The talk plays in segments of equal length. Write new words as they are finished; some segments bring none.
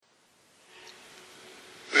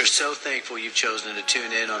We're so thankful you've chosen to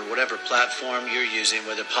tune in on whatever platform you're using,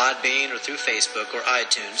 whether Podbean or through Facebook or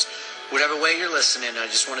iTunes. Whatever way you're listening, I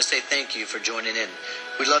just want to say thank you for joining in.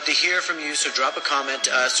 We'd love to hear from you, so drop a comment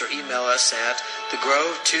to us or email us at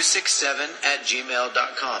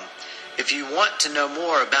thegrove267@gmail.com. If you want to know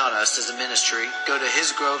more about us as a ministry, go to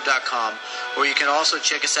hisgrove.com, or you can also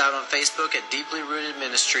check us out on Facebook at Deeply Rooted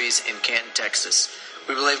Ministries in Canton, Texas.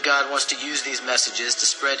 We believe God wants to use these messages to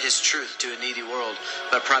spread His truth to a needy world,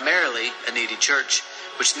 but primarily a needy church,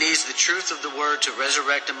 which needs the truth of the Word to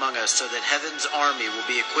resurrect among us so that heaven's army will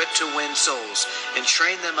be equipped to win souls and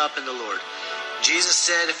train them up in the Lord. Jesus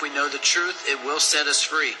said if we know the truth, it will set us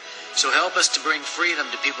free. So help us to bring freedom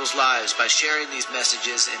to people's lives by sharing these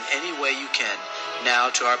messages in any way you can. Now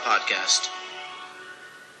to our podcast.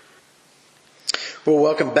 Well,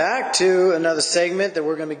 welcome back to another segment that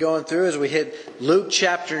we're going to be going through as we hit Luke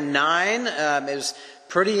chapter 9. It was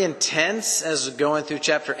pretty intense as going through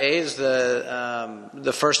chapter 8. Is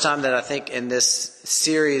the first time that I think in this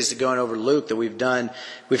series going over Luke that we've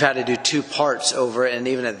had to do 2 parts over it, and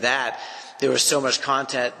even at that, there was so much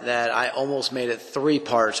content that I almost made it 3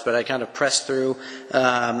 parts, but I kind of pressed through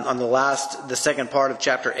on the second part of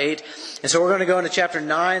chapter 8. And so we're going to go into chapter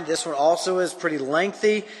 9. This one also is pretty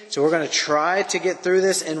lengthy, so we're going to try to get through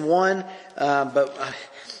this in one. But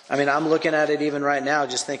I'm looking at it even right now,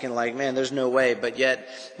 just thinking like, man, there's no way. But yet,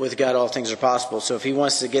 with God, all things are possible. So if He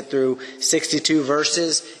wants to get through 62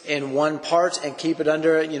 verses in one part and keep it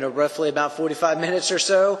under, roughly about 45 minutes or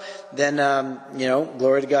so, then,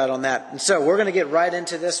 glory to God on that. And so we're going to get right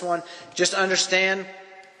into this one. Just understand,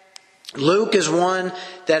 Luke is one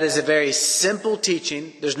that is a very simple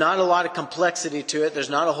teaching. There's not a lot of complexity to it. There's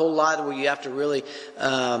not a whole lot where you have to really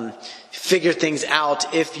figure things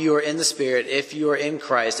out if you are in the Spirit, if you are in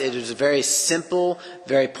Christ. It is very simple,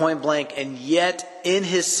 very point blank, and yet in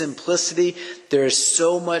His simplicity, there is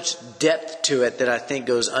so much depth to it that I think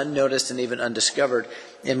goes unnoticed and even undiscovered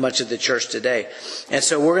in much of the church today. And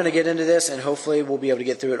so we're going to get into this, and hopefully we'll be able to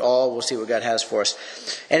get through it all. We'll see what God has for us.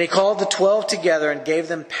 And He called the 12 together and gave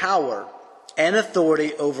them power and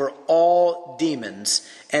authority over all demons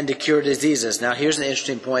and to cure diseases. Now here's an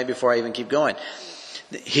interesting point before I even keep going.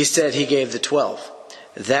 He said He gave the 12.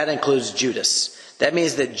 That includes Judas. That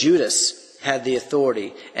means that Judas had the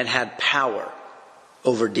authority and had power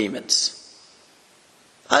over demons.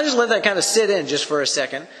 I'll just let that kind of sit in just for a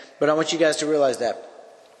second, but I want you guys to realize that.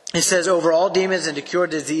 It says, over all demons and to cure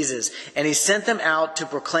diseases. And He sent them out to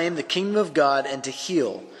proclaim the kingdom of God and to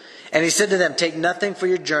heal. And He said to them, take nothing for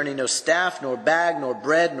your journey, no staff, nor bag, nor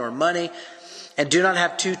bread, nor money. And do not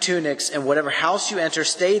have 2 tunics. And whatever house you enter,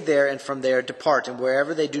 stay there, and from there depart. And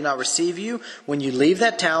wherever they do not receive you, when you leave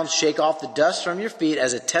that town, shake off the dust from your feet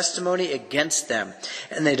as a testimony against them.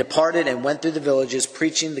 And they departed and went through the villages,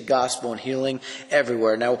 preaching the gospel and healing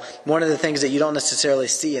everywhere. Now, one of the things that you don't necessarily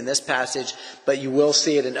see in this passage, but you will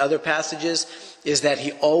see it in other passages, is that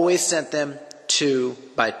He always sent them 2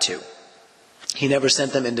 by 2. He never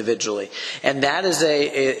sent them individually. And that is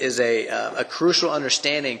a crucial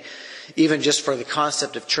understanding, even just for the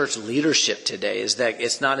concept of church leadership today, is that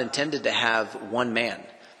it's not intended to have one man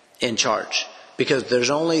in charge. Because there's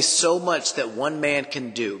only so much that one man can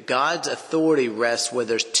do. God's authority rests where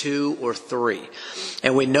there's 2 or 3.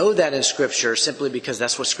 And we know that in Scripture simply because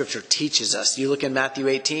that's what Scripture teaches us. You look in Matthew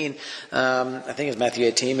 18, I think it's Matthew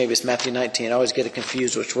 18, maybe it's Matthew 19. I always get it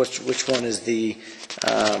confused which one is the...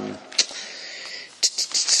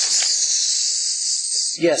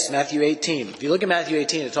 Yes, Matthew 18. If you look at Matthew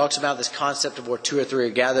 18, it talks about this concept of where 2 or 3 are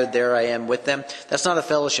gathered, there I am with them. That's not a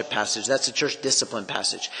fellowship passage. That's a church discipline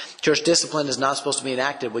passage. Church discipline is not supposed to be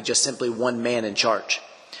enacted with just simply one man in charge.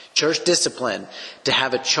 Church discipline, to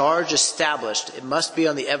have a charge established, it must be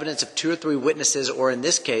on the evidence of 2 or 3 witnesses, or in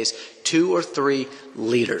this case, 2 or 3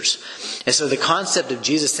 leaders. And so the concept of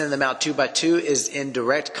Jesus sending them out 2 by 2 is in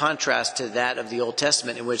direct contrast to that of the Old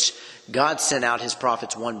Testament, in which God sent out His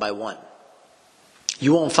prophets 1 by 1.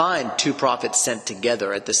 You won't find 2 prophets sent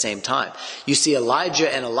together at the same time. You see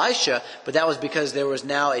Elijah and Elisha, but that was because there was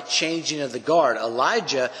now a changing of the guard.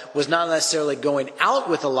 Elijah was not necessarily going out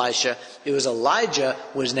with Elisha. It was Elijah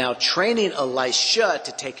was now training Elisha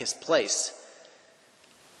to take his place.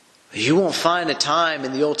 You won't find a time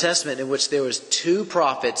in the Old Testament in which there was 2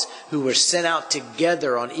 prophets who were sent out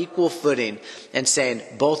together on equal footing and saying,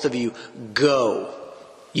 both of you, go.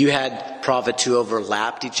 You had prophets who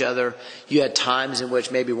overlapped each other. You had times in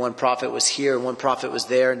which maybe one prophet was here and one prophet was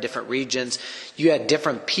there in different regions. You had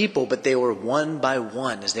different people, but they were 1 by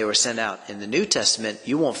 1 as they were sent out. In the New Testament,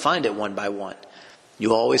 you won't find it 1 by 1.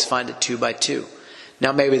 You always find it 2 by 2.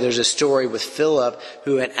 Now maybe there's a story with Philip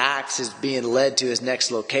who in Acts is being led to his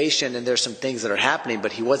next location and there's some things that are happening,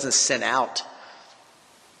 but he wasn't sent out.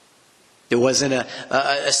 It wasn't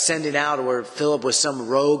a sending out where Philip was some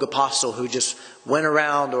rogue apostle who just went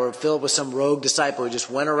around, or Philip was some rogue disciple who just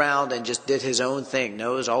went around and just did his own thing.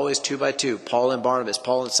 No, it was always 2 by 2. Paul and Barnabas,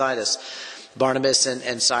 Paul and Silas, Barnabas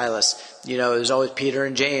and Silas. It was always Peter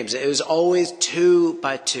and James. It was always 2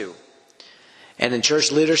 by 2. And in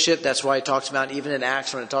church leadership, that's why he talks about, even in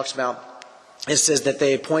Acts when it talks about, it says that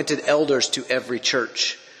they appointed elders to every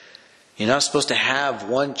church. You're not supposed to have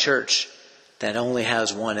one church that only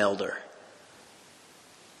has one elder.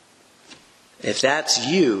 If that's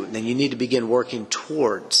you, then you need to begin working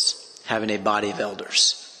towards having a body of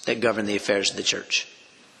elders that govern the affairs of the church.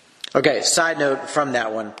 Okay, side note from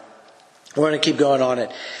that one. We're going to keep going on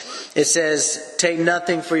it. It says, take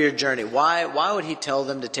nothing for your journey. Why would he tell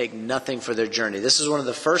them to take nothing for their journey? This is one of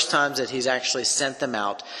the first times that he's actually sent them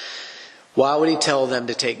out. Why would he tell them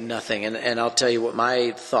to take nothing? And I'll tell you what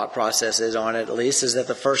my thought process is on it, at least, is that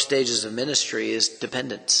the first stages of ministry is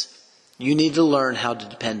dependence. You need to learn how to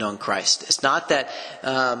depend on Christ. It's not that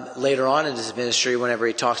later on in his ministry, whenever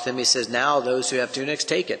he talks to them, he says, now those who have tunics,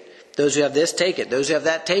 take it. Those who have this, take it. Those who have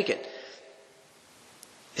that, take it.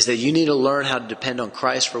 Is that you need to learn how to depend on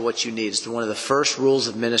Christ for what you need. It's one of the first rules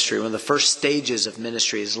of ministry, one of the first stages of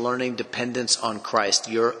ministry is learning dependence on Christ.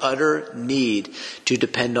 Your utter need to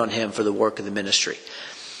depend on Him for the work of the ministry.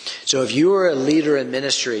 So if you are a leader in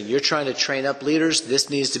ministry and you're trying to train up leaders, this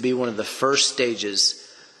needs to be one of the first stages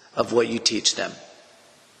of what you teach them.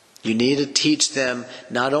 You need to teach them,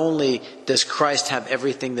 not only does Christ have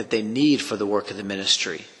everything that they need for the work of the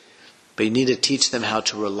ministry, but you need to teach them how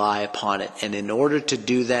to rely upon it. And in order to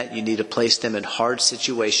do that, you need to place them in hard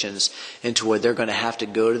situations into where they're going to have to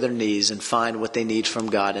go to their knees and find what they need from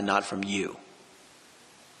God and not from you.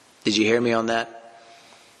 Did you hear me on that?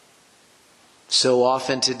 So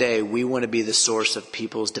often today, we want to be the source of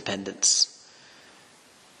people's dependence.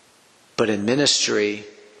 But in ministry,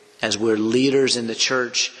 as we're leaders in the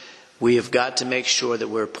church, we have got to make sure that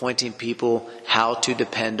we're pointing people how to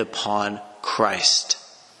depend upon Christ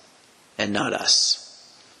and not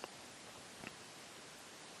us.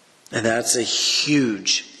 And that's a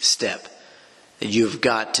huge step that you've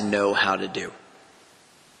got to know how to do.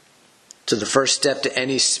 So the first step to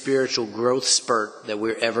any spiritual growth spurt that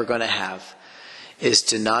we're ever going to have is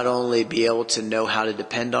to not only be able to know how to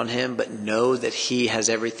depend on Him, but know that He has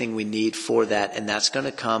everything we need for that. And that's going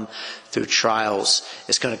to come through trials.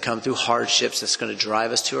 It's going to come through hardships. It's going to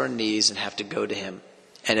drive us to our knees and have to go to Him.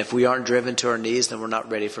 And if we aren't driven to our knees, then we're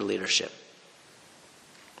not ready for leadership.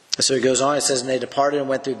 So he goes on, it says, and they departed and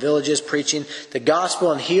went through villages, preaching the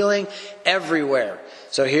gospel and healing everywhere.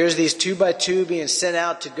 So here's these 2 by 2 being sent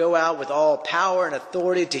out to go out with all power and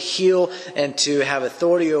authority to heal and to have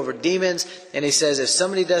authority over demons. And he says, if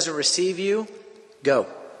somebody doesn't receive you, go.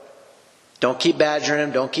 Don't keep badgering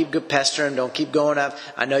them. Don't keep pestering them. Don't keep going up.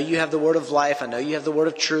 I know you have the word of life. I know you have the word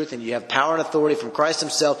of truth. And you have power and authority from Christ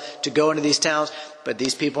Himself to go into these towns. But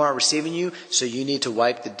these people aren't receiving you. So you need to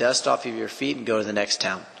wipe the dust off of your feet and go to the next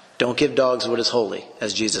town. Don't give dogs what is holy,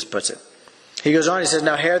 as Jesus puts it. He goes on, he says,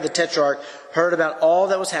 now Herod the Tetrarch heard about all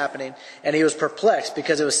that was happening, and he was perplexed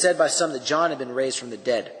because it was said by some that John had been raised from the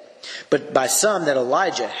dead. But by some that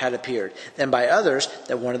Elijah had appeared, and by others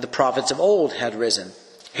that one of the prophets of old had risen.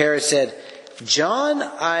 Herod said, John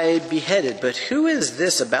I beheaded, but who is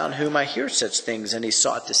this about whom I hear such things? And he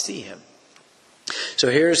sought to see him.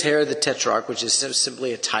 So here's Herod the Tetrarch, which is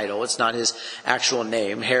simply a title. It's not his actual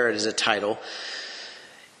name. Herod is a title.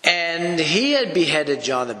 And he had beheaded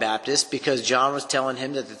John the Baptist because John was telling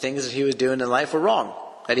him that the things that he was doing in life were wrong.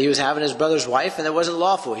 That he was having his brother's wife and it wasn't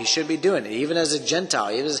lawful. He should be doing it. Even as a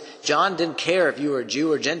Gentile. John didn't care if you were a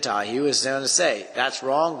Jew or Gentile. He was going to say, that's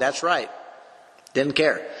wrong, that's right. Didn't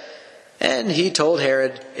care. And he told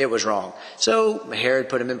Herod it was wrong. So Herod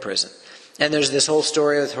put him in prison. And there's this whole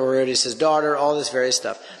story with Herodias' daughter, all this various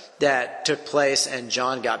stuff that took place, and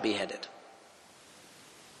John got beheaded.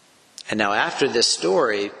 And now after this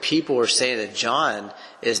story, people are saying that John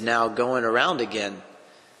is now going around again.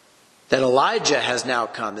 That Elijah has now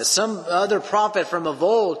come. That some other prophet from of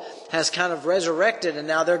old has kind of resurrected and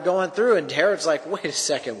now they're going through. And Herod's like, wait a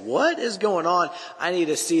second, what is going on? I need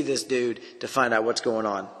to see this dude to find out what's going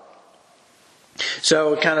on.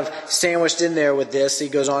 So kind of sandwiched in there with this, he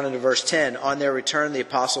goes on into verse 10. On their return, the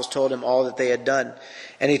apostles told him all that they had done.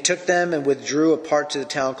 And he took them and withdrew apart to the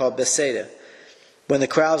town called Bethsaida. When the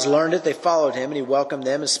crowds learned it, they followed him, and he welcomed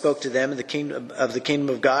them and spoke to them of the kingdom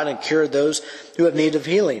of God and cured those who have need of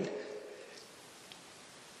healing.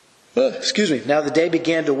 Now the day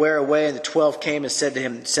began to wear away, and the 12 came and said to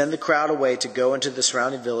him, "Send the crowd away to go into the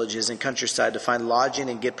surrounding villages and countryside to find lodging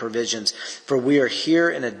and get provisions, for we are here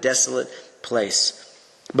in a desolate place."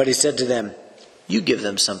 But he said to them, "You give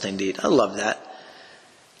them something to eat." I love that.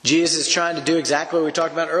 Jesus is trying to do exactly what we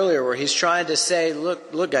talked about earlier, where he's trying to say,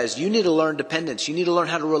 look guys, you need to learn dependence. You need to learn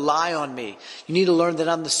how to rely on me. You need to learn that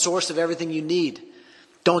I'm the source of everything you need.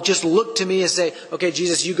 Don't just look to me and say, "Okay,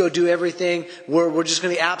 Jesus, you go do everything. We're just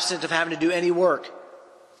going to be absent of having to do any work."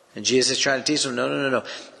 And Jesus is trying to teach them, no.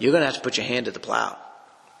 You're going to have to put your hand to the plow.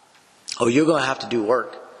 Oh, you're going to have to do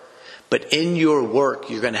work. But in your work,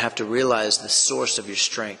 you're going to have to realize the source of your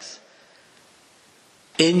strength.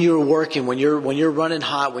 In your working, when you're running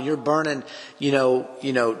hot, when you're burning,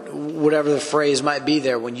 whatever the phrase might be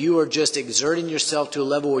there, when you are just exerting yourself to a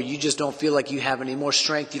level where you just don't feel like you have any more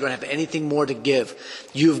strength, you don't have anything more to give,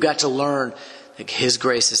 you've got to learn that His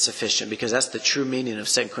grace is sufficient, because that's the true meaning of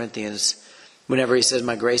 2 Corinthians. Whenever he says,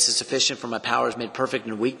 "My grace is sufficient, for my power is made perfect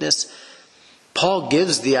in weakness," Paul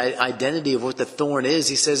gives the identity of what the thorn is.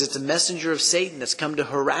 He says it's a messenger of Satan that's come to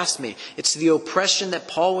harass me. It's the oppression that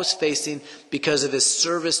Paul was facing because of his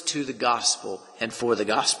service to the gospel and for the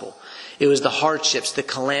gospel. It was the hardships, the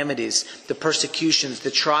calamities, the persecutions, the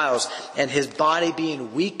trials, and his body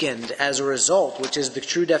being weakened as a result, which is the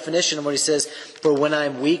true definition of what he says, "For when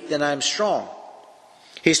I'm weak, then I'm strong."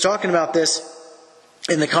 He's talking about this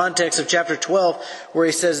in the context of chapter 12, where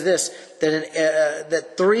he says this,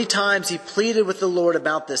 that 3 times he pleaded with the Lord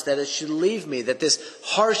about this, that it should leave me, that this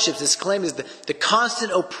hardships, this calamities, the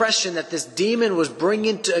constant oppression that this demon was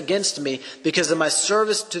bringing against me because of my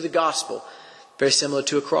service to the gospel, very similar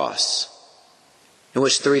to a cross, in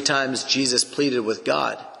which 3 times Jesus pleaded with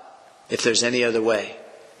God, if there's any other way.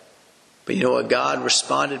 But you know what God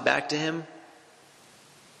responded back to him?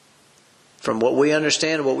 From what we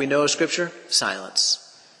understand and what we know of Scripture, silence.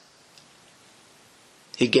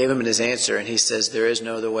 He gave him his answer, and he says, "There is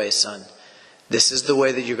no other way, son. This is the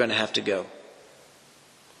way that you're going to have to go."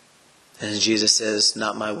 And Jesus says,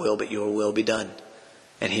 "Not my will, but your will be done."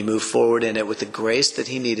 And he moved forward in it with the grace that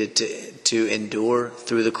he needed to endure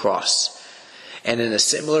through the cross. And in a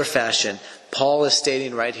similar fashion, Paul is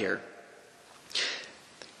stating right here,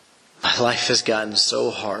 my life has gotten so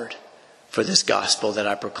hard for this gospel that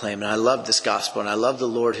I proclaim. And I love this gospel, and I love the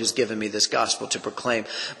Lord who's given me this gospel to proclaim.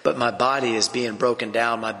 But my body is being broken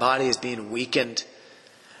down. My body is being weakened.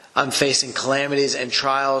 I'm facing calamities and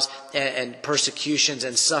trials and persecutions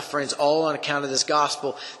and sufferings, all on account of this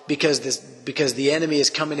gospel, because the enemy is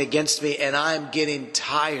coming against me, and I'm getting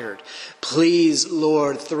tired. Please,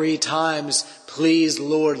 Lord, 3 times, please,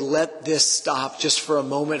 Lord, let this stop just for a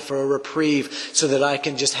moment, for a reprieve, so that I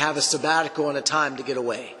can just have a sabbatical and a time to get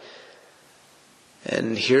away.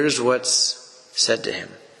 And here's what's said to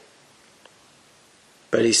him.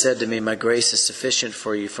 But he said to me, "My grace is sufficient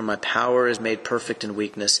for you, for my power is made perfect in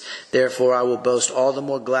weakness. Therefore I will boast all the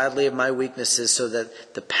more gladly of my weaknesses, so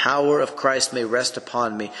that the power of Christ may rest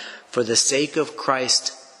upon me. For the sake of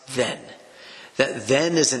Christ, then." That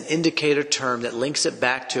 "then" is an indicator term that links it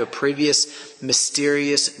back to a previous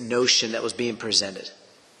mysterious notion that was being presented.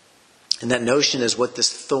 And that notion is what this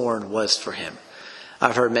thorn was for him.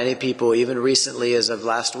 I've heard many people, even recently as of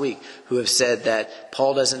last week, who have said that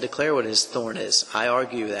Paul doesn't declare what his thorn is. I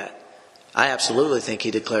argue that. I absolutely think he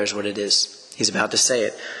declares what it is. He's about to say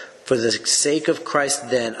it. "For the sake of Christ,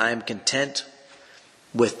 then, I am content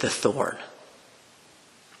with the thorn."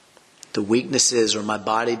 The weaknesses, or my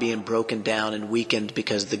body being broken down and weakened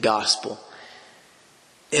because of the gospel.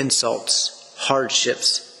 Insults,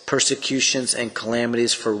 hardships, persecutions, and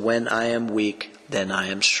calamities, for when I am weak, then I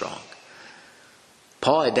am strong.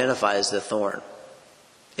 Paul identifies the thorn.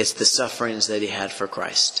 It's the sufferings that he had for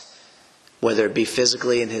Christ. Whether it be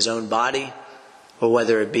physically in his own body, or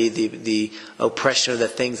whether it be the oppression of the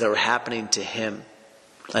things that were happening to him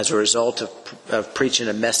as a result of preaching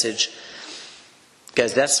a message.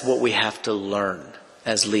 Guys, that's what we have to learn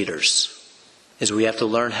as leaders, is we have to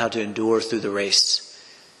learn how to endure through the race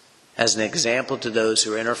as an example to those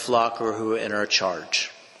who are in our flock or who are in our charge.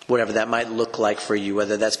 Whatever that might look like for you,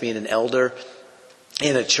 whether that's being an elder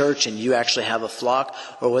in a church and you actually have a flock,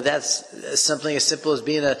 or whether that's something as simple as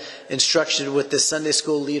being instructed with this Sunday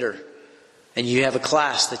school leader and you have a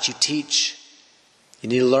class that you teach. You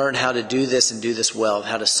need to learn how to do this and do this well,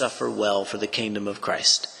 how to suffer well for the kingdom of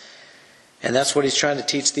Christ. And that's what he's trying to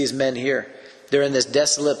teach these men here. They're in this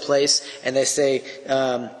desolate place, and they say,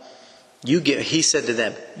 he said to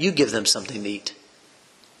them, "You give them something to eat.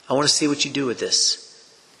 I want to see what you do with this."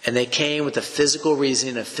 And they came with a physical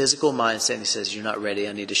reasoning, a physical mindset. And he says, "You're not ready.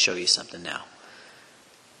 I need to show you something now."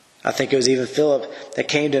 I think it was even Philip that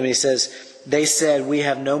came to him and he says, they said, we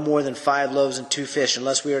have no more than 5 loaves and 2 fish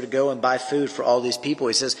unless we are to go and buy food for all these people.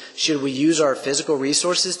 He says, should we use our physical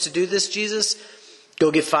resources to do this, Jesus? Go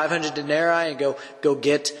get 500 denarii and go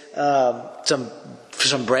get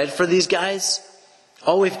some bread for these guys?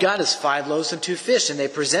 All we've got is 5 loaves and 2 fish. And they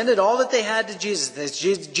presented all that they had to Jesus. They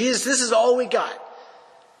said, Jesus, this is all we got.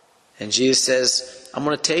 And Jesus says, I'm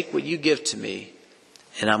going to take what you give to me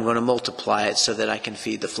and I'm going to multiply it so that I can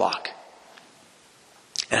feed the flock.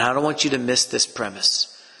 And I don't want you to miss this premise.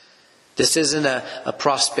 This isn't a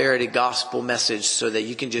prosperity gospel message so that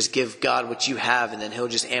you can just give God what you have and then He'll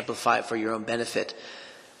just amplify it for your own benefit.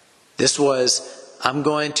 This was, I'm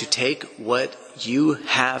going to take what you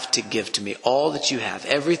have to give to me, all that you have,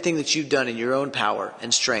 everything that you've done in your own power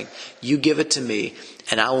and strength. You give it to me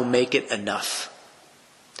and I will make it enough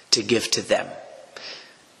to give to them.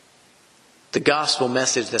 The gospel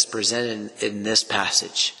message that's presented in this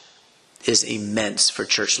passage is immense for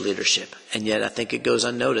church leadership. And yet I think it goes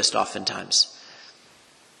unnoticed oftentimes.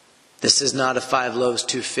 This is not a 5 loaves,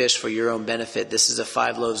 2 fish for your own benefit. This is a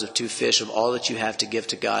 5 loaves of 2 fish of all that you have to give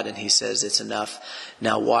to God. And He says it's enough.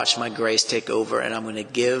 Now watch my grace take over and I'm going to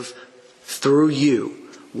give through you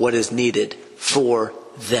what is needed for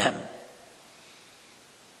them.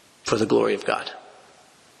 For the glory of God.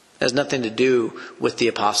 It has nothing to do with the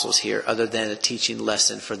apostles here other than a teaching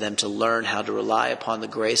lesson for them to learn how to rely upon the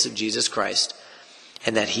grace of Jesus Christ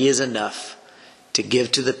and that He is enough to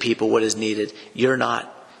give to the people what is needed. You're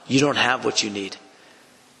not. You don't have what you need.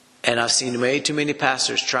 And I've seen way too many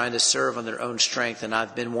pastors trying to serve on their own strength, and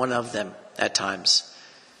I've been one of them at times.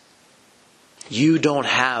 You don't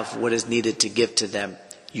have what is needed to give to them.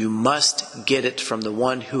 You must get it from the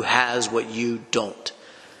one who has what you don't.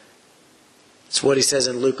 It's what He says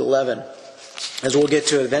in Luke 11, as we'll get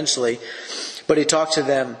to it eventually. But He talked to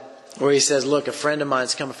them where He says, look, a friend of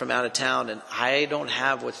mine's coming from out of town and I don't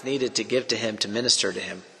have what's needed to give to him, to minister to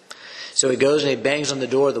him. So he goes and he bangs on the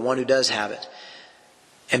door of the one who does have it.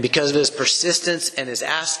 And because of his persistence and his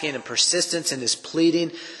asking and persistence and his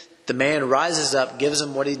pleading, the man rises up, gives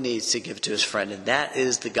him what he needs to give to his friend. And that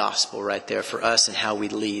is the gospel right there for us and how we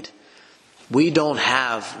lead. We don't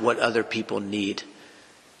have what other people need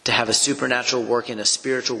to have a supernatural working, a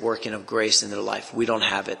spiritual working of grace in their life. We don't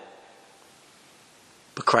have it.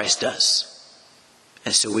 But Christ does.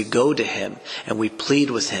 And so we go to Him and we plead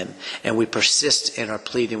with Him and we persist in our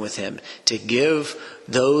pleading with Him to give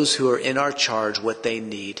those who are in our charge what they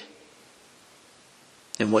need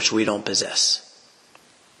and which we don't possess.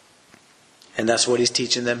 And that's what He's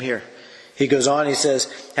teaching them here. He goes on, he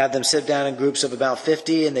says, have them sit down in groups of about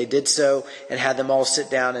 50, and they did so, and had them all sit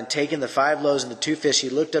down. And taking the 5 loaves and the 2 fish, He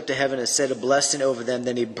looked up to heaven and said a blessing over them.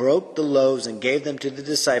 Then He broke the loaves and gave them to the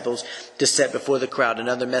disciples to set before the crowd.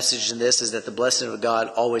 Another message in this is that the blessing of God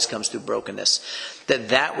always comes through brokenness.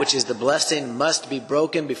 That which is the blessing must be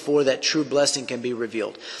broken before that true blessing can be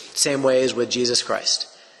revealed. Same way as with Jesus Christ.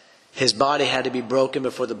 His body had to be broken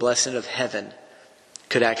before the blessing of heaven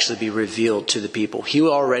could actually be revealed to the people. He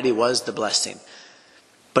already was the blessing.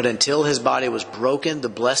 But until His body was broken, the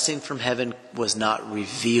blessing from heaven was not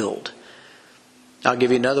revealed. I'll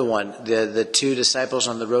give you another one. The 2 disciples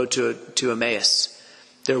on the road to Emmaus.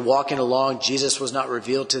 They're walking along. Jesus was not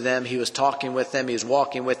revealed to them. He was talking with them. He was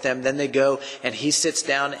walking with them. Then they go and He sits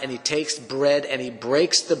down and He takes bread and He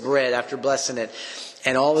breaks the bread after blessing it.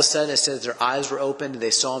 And all of a sudden it says their eyes were opened and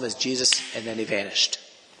they saw Him as Jesus, and then He vanished.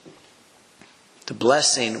 The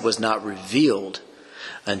blessing was not revealed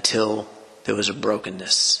until there was a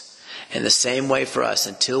brokenness. And the same way for us,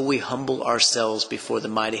 until we humble ourselves before the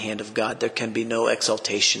mighty hand of God, there can be no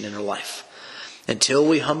exaltation in our life. Until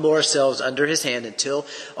we humble ourselves under His hand, until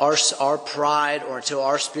our pride or until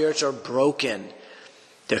our spirits are broken,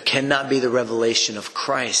 there cannot be the revelation of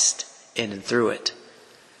Christ in and through it.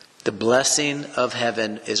 The blessing of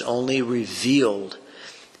heaven is only revealed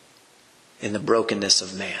in the brokenness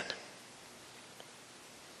of man.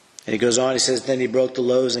 And he goes on, he says, then He broke the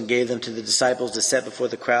loaves and gave them to the disciples to set before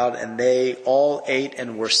the crowd, and they all ate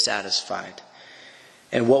and were satisfied.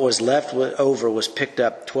 And what was left over was picked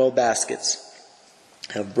up, 12 baskets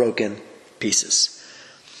of broken pieces.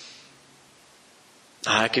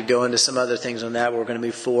 I could go into some other things on that. We're going to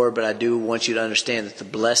move forward, but I do want you to understand that the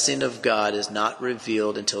blessing of God is not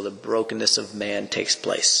revealed until the brokenness of man takes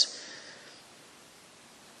place.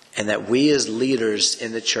 And that we as leaders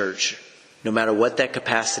in the church, no matter what that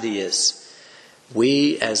capacity is,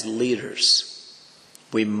 we as leaders,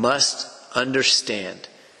 we must understand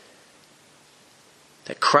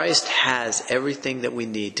that Christ has everything that we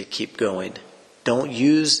need to keep going. Don't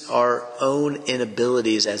use our own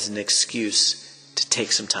inabilities as an excuse to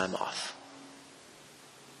take some time off.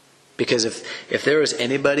 Because if there is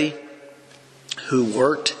anybody who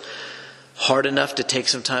worked hard enough to take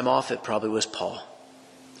some time off, it probably was Paul.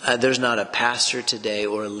 There's not a pastor today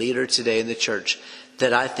or a leader today in the church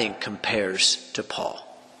that I think compares to Paul.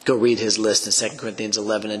 Go read his list in 2 Corinthians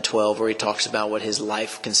 11 and 12 where he talks about what his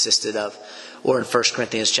life consisted of. Or in 1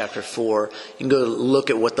 Corinthians chapter 4, you can go look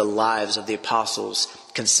at what the lives of the apostles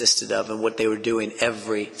consisted of and what they were doing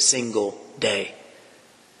every single day.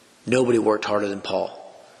 Nobody worked harder than Paul.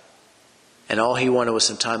 And all he wanted was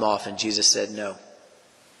some time off, and Jesus said, no.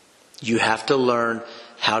 You have to learn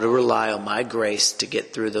how to rely on my grace to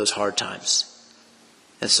get through those hard times.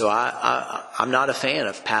 And so I'm not a fan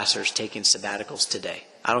of pastors taking sabbaticals today.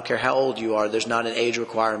 I don't care how old you are. There's not an age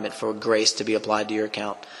requirement for grace to be applied to your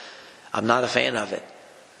account. I'm not a fan of it.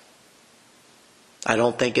 I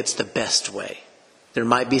don't think it's the best way. There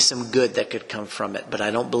might be some good that could come from it, but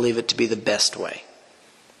I don't believe it to be the best way.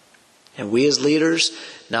 And we as leaders,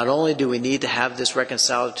 not only do we need to have this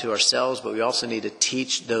reconciled to ourselves, but we also need to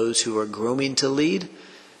teach those who are grooming to lead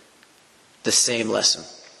the same lesson.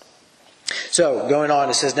 So, going on,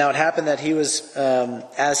 it says, now it happened that he was,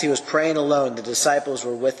 as he was praying alone, the disciples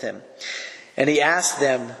were with him. And he asked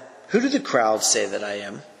them, who do the crowds say that I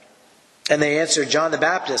am? And they answered, John the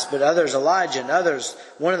Baptist, but others Elijah, and others,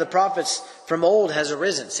 one of the prophets from old has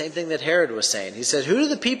arisen. Same thing that Herod was saying. He said, who do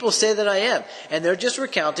the people say that I am? And they're just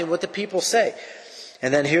recounting what the people say.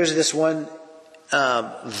 And then here's this one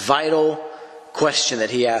vital question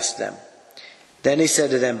that he asked them. Then he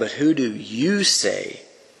said to them, but who do you say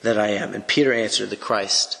that I am? And Peter answered, the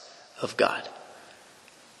Christ of God.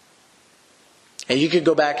 And you could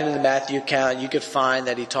go back into the Matthew account, you could find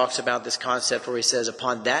that he talks about this concept where he says,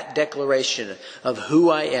 upon that declaration of who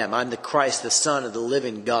I am, I'm the Christ, the Son of the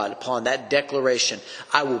living God. Upon that declaration,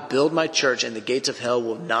 I will build my church and the gates of hell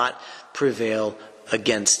will not prevail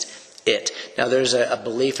against it. Now there's a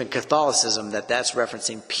belief in Catholicism that that's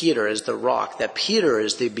referencing Peter as the rock, that Peter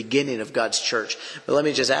is the beginning of God's church. But let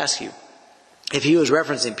me just ask you, if he was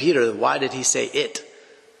referencing Peter, why did he say it?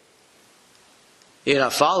 You're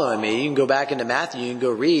not following me. You can go back into Matthew. You can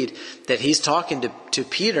go read that he's talking to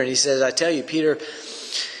Peter. And he says, I tell you, Peter,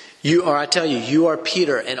 you are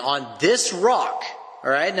Peter. And on this rock,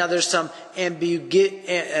 all right, now there's some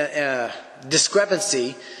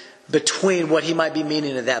discrepancy between what he might be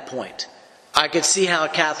meaning at that point. I could see how a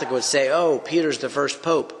Catholic would say, oh, Peter's the first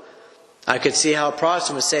pope. I could see how a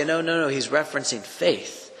Protestant would say, no, he's referencing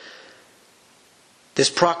faith. This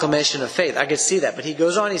proclamation of faith. I could see that. But he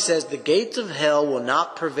goes on, he says, the gates of hell will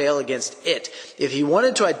not prevail against it. If he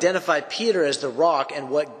wanted to identify Peter as the rock and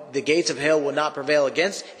what the gates of hell will not prevail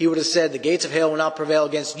against, he would have said, the gates of hell will not prevail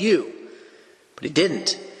against you. But he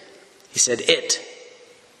didn't. He said it.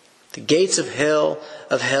 The gates of hell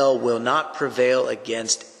will not prevail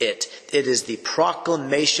against it. It is the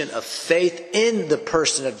proclamation of faith in the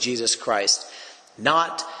person of Jesus Christ,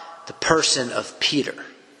 not the person of Peter.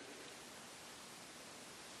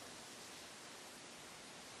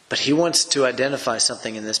 But he wants to identify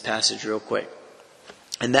something in this passage real quick.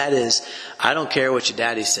 And that is, I don't care what your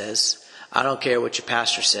daddy says. I don't care what your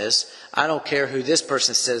pastor says. I don't care who this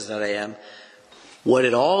person says that I am. What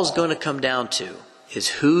it all is going to come down to is,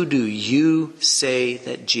 who do you say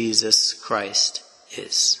that Jesus Christ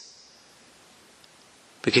is?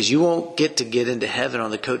 Because you won't get into heaven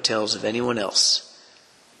on the coattails of anyone else.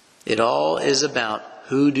 It all is about,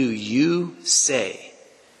 who do you say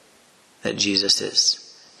that Jesus is?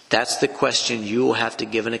 That's the question you will have to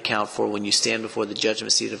give an account for when you stand before the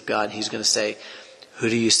judgment seat of God. He's going to say, who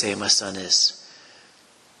do you say my son is?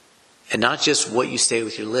 And not just what you say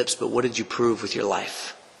with your lips, but what did you prove with your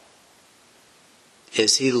life?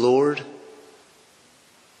 Is he Lord?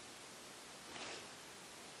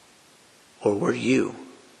 Or were you?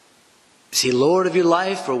 Is he Lord of your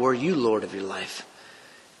life, or were you Lord of your life?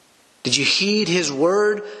 Did you heed his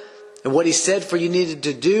word and what he said for you needed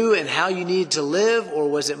to do and how you needed to live? Or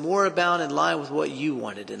was it more about in line with what you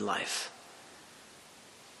wanted in life?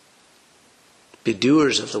 Be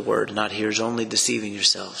doers of the word, not hearers only, deceiving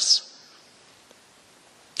yourselves.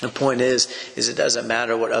 The point is it doesn't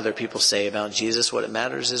matter what other people say about Jesus. What it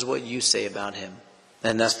matters is what you say about him.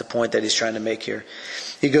 And that's the point that he's trying to make here.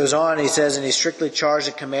 He goes on, he says, and he strictly charged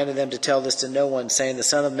and commanded them to tell this to no one, saying, the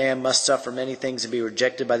Son of Man must suffer many things and be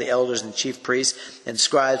rejected by the elders and chief priests and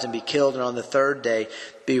scribes and be killed, and on the third day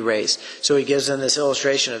be raised. So he gives them this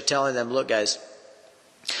illustration of telling them, look guys,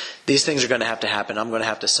 these things are going to have to happen. I'm going to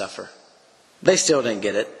have to suffer. They still didn't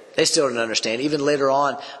get it. They still didn't understand. Even later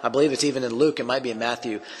on, I believe it's even in Luke, it might be in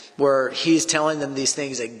Matthew, where he's telling them these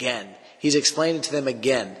things again. He's explaining to them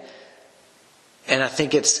again. And I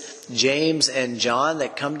think it's James and John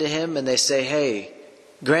that come to him and they say, hey,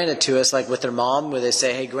 granted to us, like with their mom, where they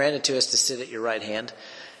say, hey, granted to us to sit at your right hand.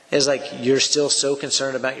 It's like you're still so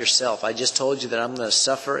concerned about yourself. I just told you that I'm going to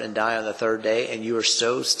suffer and die on the third day, and you are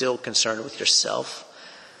so still concerned with yourself,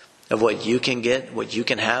 of what you can get, what you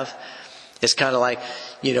can have. It's kind of like,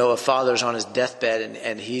 a father's on his deathbed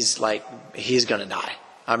and he's like, he's going to die.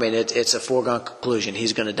 I mean, it's a foregone conclusion.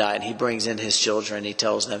 He's going to die. And he brings in his children. He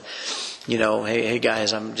tells them, hey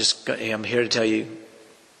guys, I'm here to tell you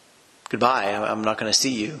goodbye. I'm not going to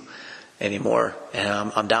see you anymore. And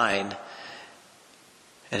I'm dying.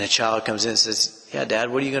 And a child comes in and says, yeah, Dad,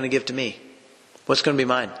 what are you going to give to me? What's going to be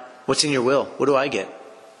mine? What's in your will? What do I get?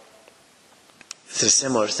 It's a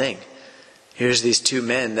similar thing. Here's these two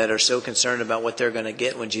men that are so concerned about what they're going to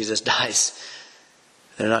get when Jesus dies.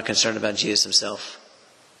 They're not concerned about Jesus himself.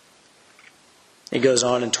 It goes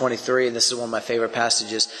on in 23, and this is one of my favorite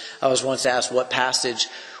passages. I was once asked, what passage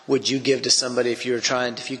would you give to somebody if you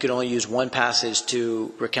could only use one passage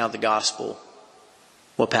to recount the gospel?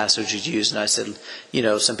 What passage would you use? And I said,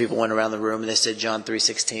 some people went around the room and they said John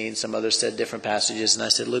 3:16. Some others said different passages. And I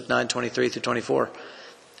said Luke 9:23 through 24.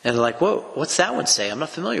 And they're like, whoa, what's that one say? I'm not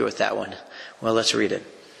familiar with that one. Well, let's read it.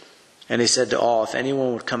 And he said to all, if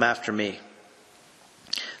anyone would come after me,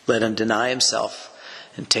 let him deny himself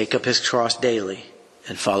and take up his cross daily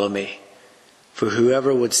and follow me. For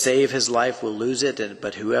whoever would save his life will lose it,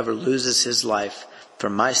 but whoever loses his life for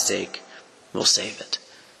my sake will save it.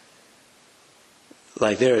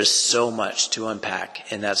 Like, there is so much to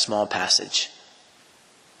unpack in that small passage.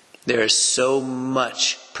 There is so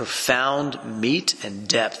much profound meat and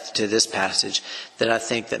depth to this passage that I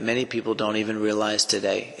think that many people don't even realize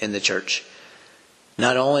today in the church.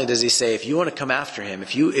 Not only does he say, if you want to come after him,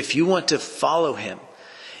 if you want to follow him,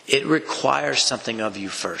 it requires something of you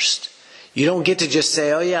first. You don't get to just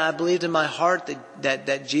say, oh yeah, I believed in my heart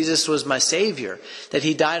that Jesus was my Savior, that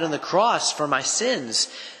he died on the cross for my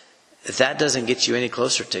sins. That doesn't get you any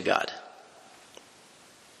closer to God.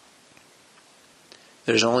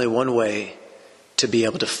 There's only one way to be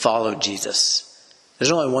able to follow Jesus.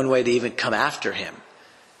 There's only one way to even come after him.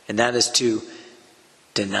 And that is to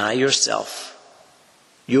deny yourself.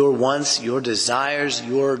 Your wants, your desires,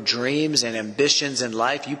 your dreams and ambitions in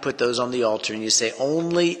life, you put those on the altar and you say,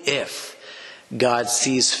 only if God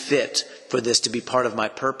sees fit for this to be part of my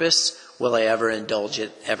purpose, will I ever indulge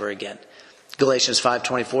it ever again. Galatians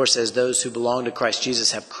 5:24 says, those who belong to Christ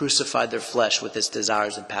Jesus have crucified their flesh with its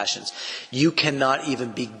desires and passions. You cannot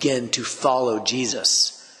even begin to follow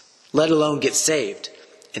Jesus, let alone get saved,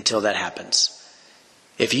 until that happens.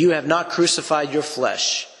 If you have not crucified your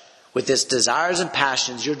flesh with its desires and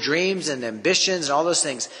passions, your dreams and ambitions and all those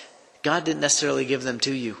things, God didn't necessarily give them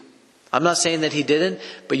to you. I'm not saying that he didn't,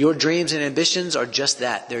 but your dreams and ambitions are just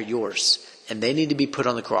that. They're yours. And they need to be put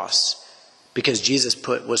on the cross. Because Jesus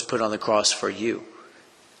was put on the cross for you.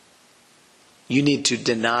 You need to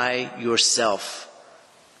deny yourself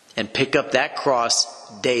and pick up that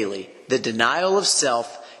cross daily. The denial of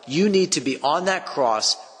self, you need to be on that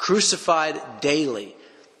cross, crucified daily,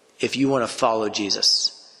 if you want to follow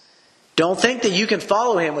Jesus. Don't think that you can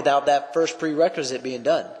follow him without that first prerequisite being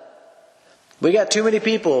done. We got too many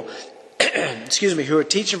people, who are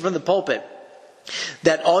teaching from the pulpit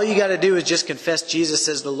that all you got to do is just confess Jesus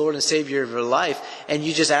as the Lord and Savior of your life, and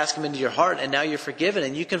you just ask him into your heart, and now you're forgiven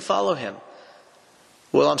and you can follow him.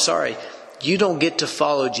 Well, I'm sorry. You don't get to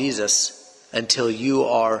follow Jesus until you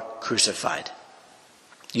are crucified.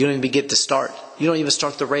 You don't even get to start. You don't even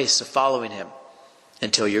start the race of following him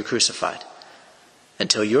until you're crucified.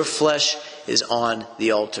 Until your flesh is on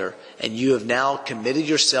the altar and you have now committed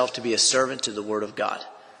yourself to be a servant to the Word of God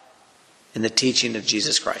and the teaching of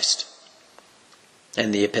Jesus Christ.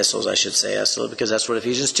 And the epistles, I should say, because that's what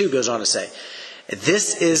Ephesians 2 goes on to say.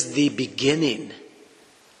 This is the beginning.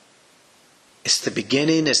 It's the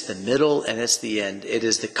beginning, it's the middle, and it's the end. It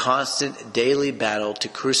is the constant daily battle to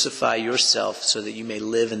crucify yourself so that you may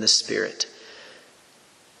live in the Spirit.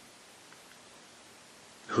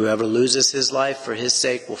 Whoever loses his life for his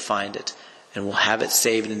sake will find it and will have it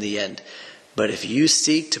saved in the end. But if you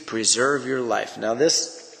seek to preserve your life, now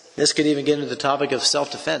this could even get into the topic of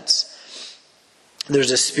self-defense.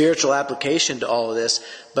 There's a spiritual application to all of this,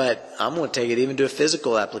 but I'm going to take it even to a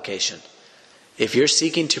physical application. If you're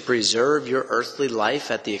seeking to preserve your earthly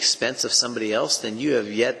life at the expense of somebody else, then you have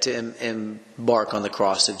yet to embark on the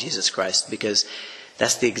cross of Jesus Christ, because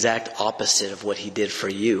that's the exact opposite of what he did for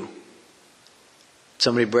you.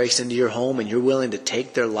 Somebody breaks into your home and you're willing to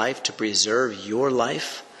take their life to preserve your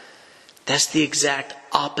life. That's the exact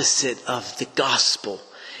opposite of the gospel,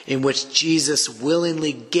 in which Jesus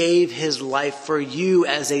willingly gave his life for you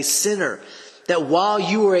as a sinner. That while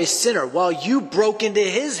you were a sinner, while you broke into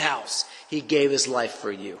his house, He gave his life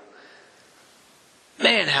for you.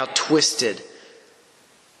 Man, how twisted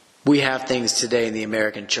we have things today in the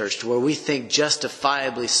American church, to where we think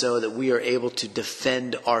justifiably so that we are able to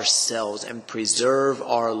defend ourselves and preserve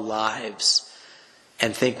our lives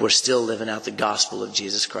and think we're still living out the gospel of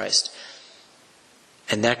Jesus Christ.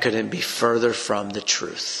 And that couldn't be further from the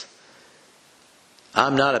truth.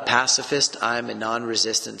 I'm not a pacifist. I'm a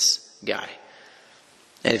non-resistance guy.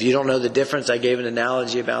 And if you don't know the difference, I gave an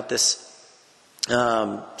analogy about this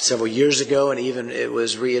several years ago, and even it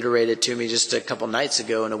was reiterated to me just a couple nights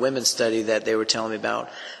ago in a women's study that they were telling me about.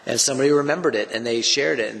 And somebody remembered it, and they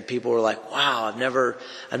shared it, and people were like, "Wow, I've never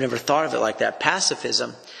thought of it like that."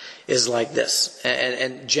 Pacifism is like this,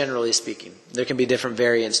 and generally speaking, there can be different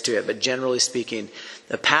variants to it, but generally speaking,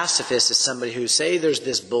 a pacifist is somebody who, say there's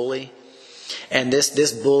this bully, and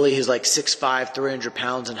this bully who's like 6'5", 300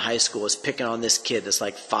 pounds in high school is picking on this kid that's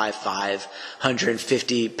like 5'5",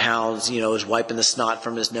 150 pounds, is wiping the snot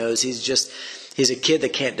from his nose. He's a kid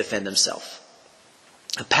that can't defend himself.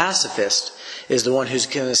 A pacifist is the one who's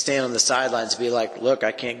going to stand on the sidelines and be like, "Look,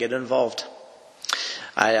 I can't get involved.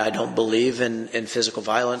 I don't believe in physical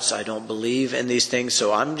violence. I don't believe in these things.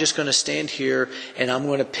 So I'm just going to stand here and I'm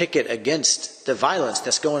going to picket against the violence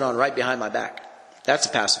that's going on right behind my back." That's a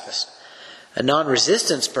pacifist. A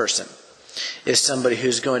non-resistance person is somebody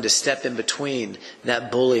who's going to step in between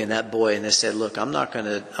that bully and that boy, and they said, "Look, I'm not going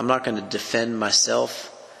to defend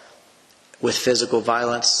myself with physical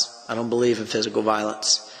violence. I don't believe in physical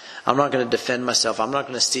violence. I'm not going to defend myself. I'm not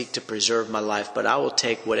going to seek to preserve my life, but I will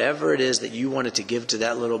take whatever it is that you wanted to give to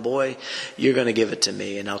that little boy. You're going to give it to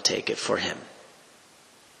me, and I'll take it for him."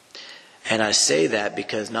 And I say that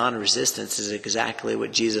because non-resistance is exactly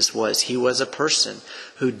what Jesus was. He was a person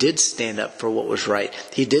who did stand up for what was right.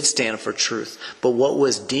 He did stand for truth. But what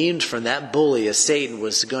was deemed from that bully as Satan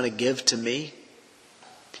was going to give to me,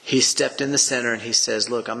 he stepped in the center and he says,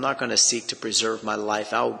 "Look, I'm not going to seek to preserve my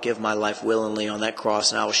life. I will give my life willingly on that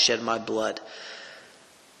cross, and I will shed my blood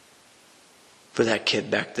for that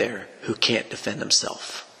kid back there who can't defend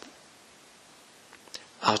himself.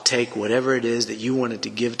 I'll take whatever it is that you wanted to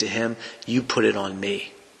give to him, you put it on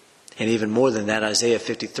me." And even more than that, Isaiah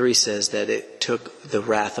 53 says that it took the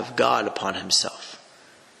wrath of God upon himself.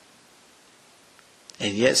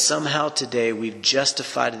 And yet somehow today we've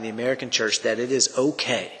justified in the American church that it is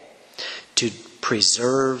okay to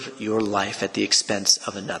preserve your life at the expense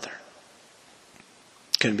of another.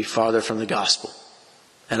 Couldn't be farther from the gospel.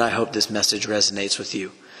 And I hope this message resonates with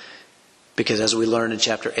you. Because as we learn in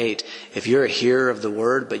chapter 8, if you're a hearer of the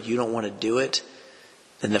word but you don't want to do it,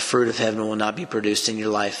 then the fruit of heaven will not be produced in your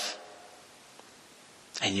life.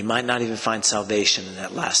 And you might not even find salvation in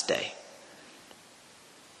that last day.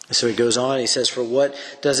 So he goes on, he says, "For what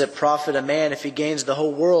does it profit a man if he gains the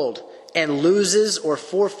whole world and loses or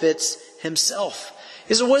forfeits himself?"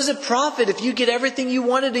 He says, what does it profit if you get everything you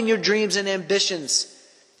wanted in your dreams and ambitions,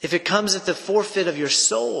 if it comes at the forfeit of your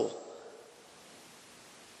soul?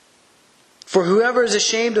 "For whoever is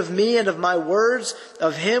ashamed of me and of my words,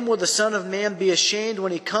 of him will the Son of Man be ashamed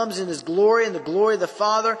when he comes in his glory and the glory of the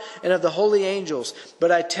Father and of the holy angels.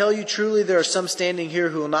 But I tell you truly, there are some standing here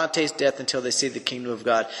who will not taste death until they see the kingdom of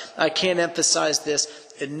God." I can't emphasize this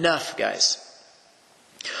enough, guys.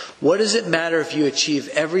 What does it matter if you achieve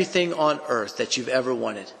everything on earth that you've ever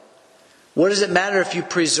wanted? What does it matter if you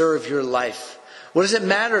preserve your life? What does it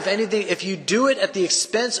matter if you do it at the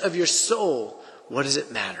expense of your soul? What does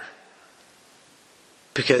it matter?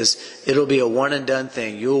 Because it'll be a one and done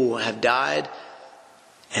thing. You will have died,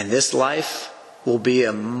 and this life will be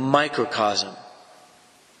a microcosm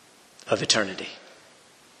of eternity.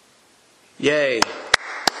 Yay!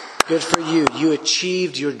 Good for you. You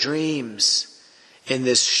achieved your dreams in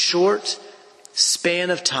this short span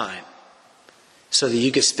of time so that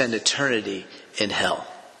you could spend eternity in hell.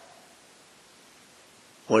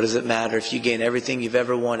 What does it matter if you gain everything you've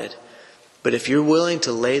ever wanted? But if you're willing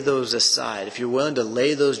to lay those aside, if you're willing to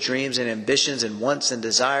lay those dreams and ambitions and wants and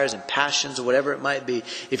desires and passions or whatever it might be,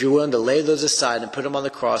 if you're willing to lay those aside and put them on the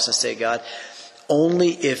cross and say, "God,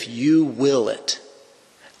 only if you will it,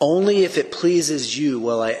 only if it pleases you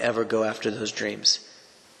will I ever go after those dreams,"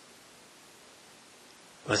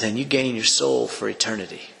 well, then you gain your soul for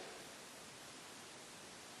eternity.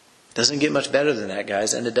 Doesn't get much better than that,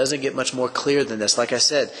 guys, and it doesn't get much more clear than this. Like I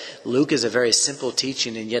said, Luke is a very simple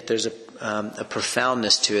teaching, and yet there's a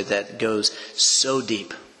profoundness to it that goes so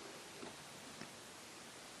deep.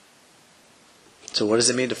 So what does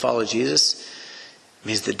it mean to follow Jesus? It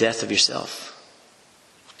means the death of yourself.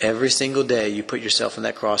 Every single day you put yourself on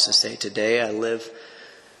that cross and say, "Today I live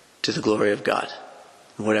to the glory of God,"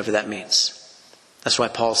 whatever that means. That's why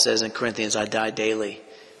Paul says in Corinthians, "I die daily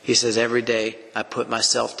He says, every day I put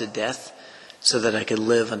myself to death so that I could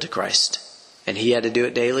live unto Christ. And he had to do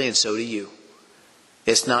it daily, and so do you.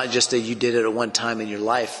 It's not just that you did it at one time in your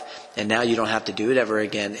life and now you don't have to do it ever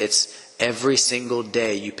again. It's every single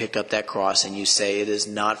day you pick up that cross and you say, it is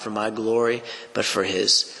not for my glory, but for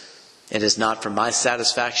his. It is not for my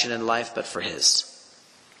satisfaction in life, but for his.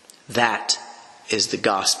 That is the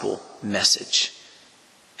gospel message.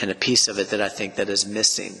 And a piece of it that I think that is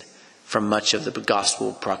missing from much of the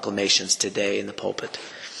gospel proclamations today in the pulpit.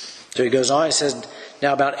 So he goes on, he says,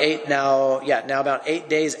 now about 8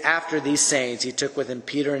 days after these sayings, he took with him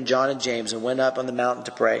Peter and John and James and went up on the mountain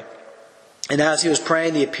to pray. And as he was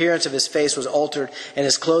praying, the appearance of his face was altered, and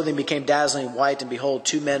his clothing became dazzling white. And behold,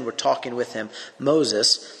 2 men were talking with him,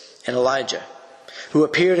 Moses and Elijah, who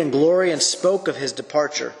appeared in glory and spoke of his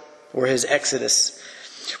departure, or his exodus,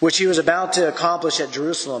 which he was about to accomplish at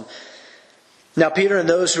Jerusalem. Now Peter and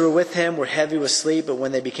those who were with him were heavy with sleep, but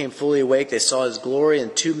when they became fully awake, they saw his glory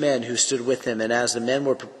and 2 men who stood with him. And as the men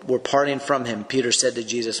were parting from him, Peter said to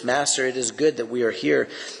Jesus, Master, it is good that we are here.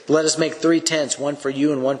 Let us make 3 tents, one for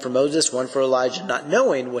you and one for Moses, one for Elijah, not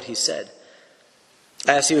knowing what he said.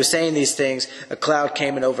 As he was saying these things, a cloud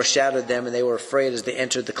came and overshadowed them, and they were afraid as they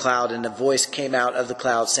entered the cloud. And a voice came out of the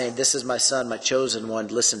cloud, saying, This is my son, my chosen one,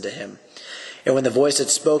 listen to him. And when the voice had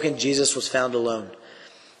spoken, Jesus was found alone.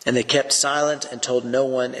 And they kept silent and told no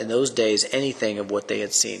one in those days anything of what they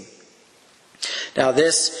had seen. Now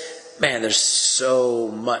there's so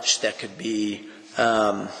much that could be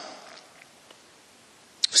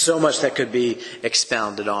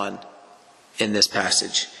expounded on in this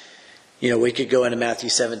passage. We could go into Matthew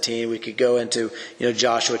 17. We could go into,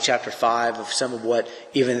 Joshua chapter 5 of some of what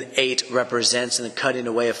even 8 represents and the cutting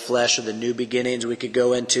away of flesh or the new beginnings. We could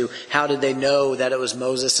go into how did they know that it was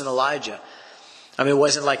Moses and Elijah? It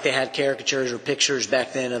wasn't like they had caricatures or pictures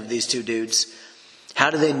back then of these 2 dudes.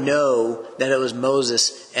 How do they know that it was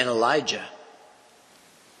Moses and Elijah?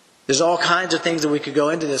 There's all kinds of things that we could go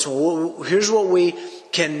into this. Well, here's what we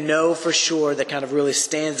can know for sure that kind of really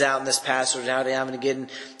stands out in this passage without having to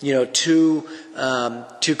get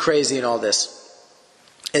too crazy in all this,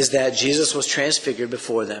 is that Jesus was transfigured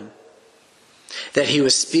before them, that he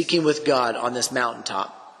was speaking with God on this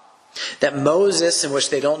mountaintop. That Moses, in which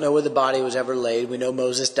they don't know where the body was ever laid. We know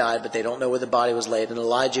Moses died, but they don't know where the body was laid. And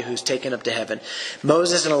Elijah, who's taken up to heaven.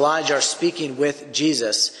 Moses and Elijah are speaking with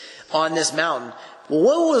Jesus on this mountain. Well,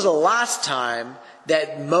 when was the last time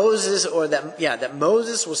that Moses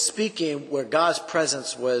was speaking where God's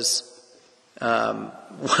presence was found?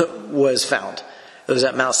 It was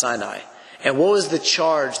at Mount Sinai. And what was the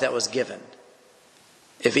charge that was given?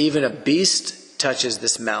 If even a beast touches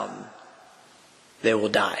this mountain, they will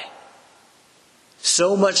die.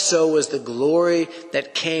 So much so was the glory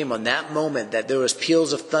that came on that moment that there was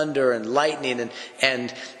peals of thunder and lightning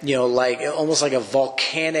and almost like a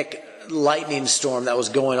volcanic lightning storm that was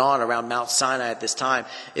going on around Mount Sinai at this time.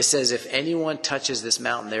 It says if anyone touches this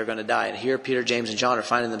mountain, they're going to die. And here Peter, James, and John are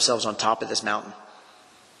finding themselves on top of this mountain.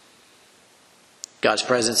 God's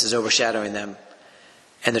presence is overshadowing them.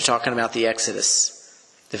 And they're talking about the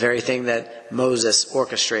Exodus, the very thing that Moses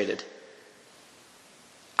orchestrated.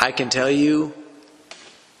 I can tell you,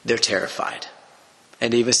 they're terrified.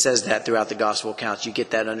 And it even says that throughout the gospel accounts. You get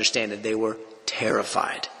that understanding. They were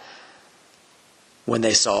terrified when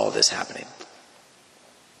they saw all this happening.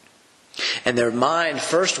 And their mind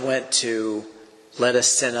first went to, let us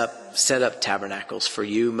set up tabernacles for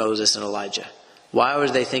you, Moses, and Elijah. Why were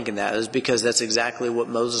they thinking that? It was because that's exactly what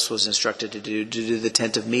Moses was instructed to do the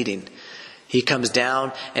tent of meeting. He comes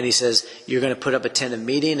down and he says, you're going to put up a tent of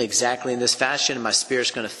meeting exactly in this fashion, and my Spirit's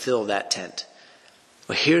going to fill that tent.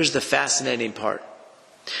 Well, here's the fascinating part,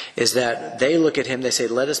 is that they look at him, they say,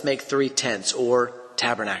 let us make 3 tents or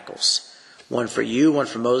tabernacles. One for you, one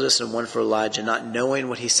for Moses, and one for Elijah, not knowing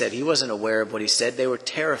what he said. He wasn't aware of what he said. They were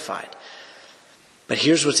terrified. But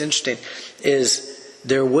here's what's interesting, is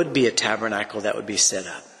there would be a tabernacle that would be set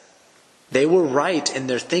up. They were right in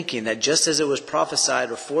their thinking that just as it was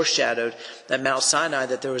prophesied or foreshadowed at Mount Sinai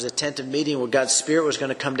that there was a tent of meeting where God's Spirit was going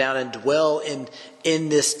to come down and dwell in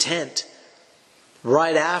this tent.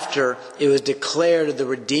 Right after it was declared that the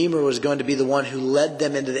Redeemer was going to be the one who led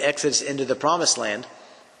them into the Exodus, into the Promised Land.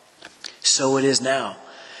 So it is now.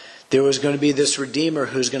 There was going to be this Redeemer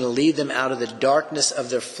who's going to lead them out of the darkness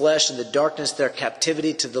of their flesh and the darkness of their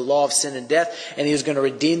captivity to the law of sin and death. And he was going to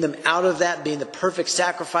redeem them out of that, being the perfect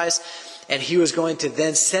sacrifice. And he was going to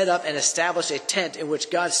then set up and establish a tent in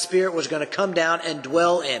which God's Spirit was going to come down and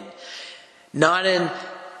dwell in. Not in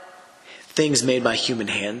things made by human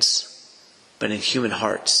hands, but in human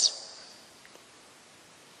hearts.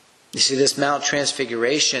 You see, this Mount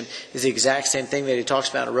Transfiguration is the exact same thing that he talks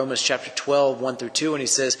about in Romans chapter 12, 1 through 2, when he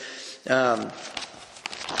says, let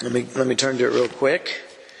me turn to it real quick.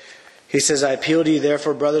 He says, I appeal to you,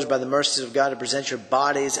 therefore, brothers, by the mercies of God, to present your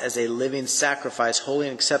bodies as a living sacrifice, holy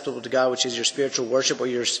and acceptable to God, which is your spiritual worship or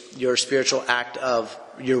your spiritual act of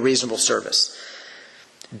your reasonable service.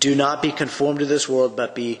 Do not be conformed to this world,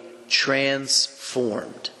 but be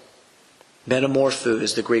transformed. Metamorpho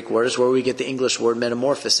is the Greek word. It's where we get the English word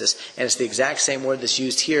metamorphosis. And it's the exact same word that's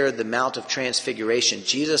used here, the Mount of Transfiguration.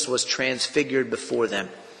 Jesus was transfigured before them.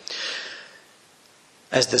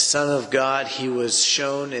 As the Son of God, he was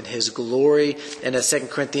shown in his glory. And as 2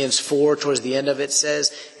 Corinthians 4, towards the end of it says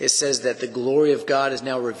that the glory of God is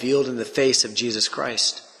now revealed in the face of Jesus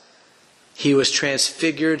Christ. He was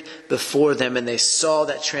transfigured before them, and they saw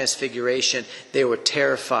that transfiguration. They were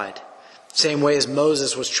terrified. Same way as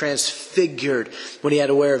Moses was transfigured when he had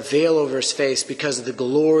to wear a veil over his face because of the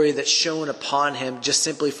glory that shone upon him just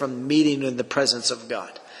simply from meeting in the presence of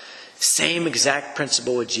God. Same exact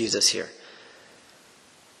principle with Jesus here.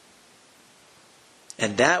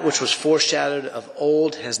 And that which was foreshadowed of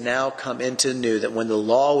old has now come into new. That when the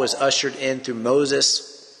law was ushered in through Moses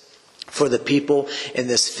for the people, in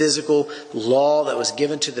this physical law that was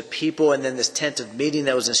given to the people, and then this tent of meeting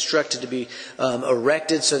that was instructed to be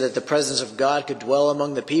erected so that the presence of God could dwell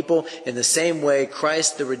among the people. In the same way,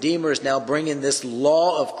 Christ the Redeemer is now bringing this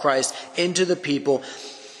law of Christ into the people.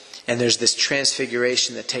 And there's this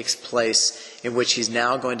transfiguration that takes place in which he's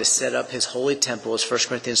now going to set up his holy temple, as 1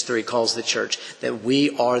 Corinthians 3 calls the church, that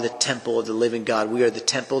we are the temple of the living God. We are the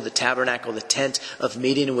temple, the tabernacle, the tent of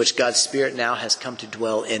meeting in which God's Spirit now has come to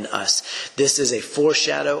dwell in us. This is a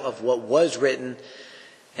foreshadow of what was written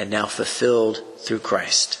and now fulfilled through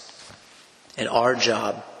Christ. And our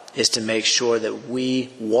job is to make sure that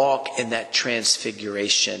we walk in that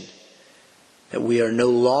transfiguration. That we are no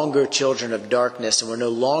longer children of darkness, and we're no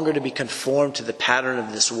longer to be conformed to the pattern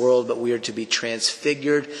of this world, but we are to be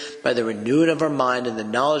transfigured by the renewing of our mind and the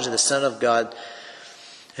knowledge of the Son of God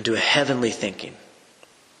into a heavenly thinking.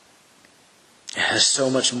 There's so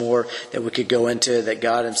much more that we could go into, that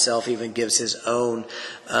God himself even gives his own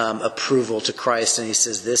approval to Christ. And he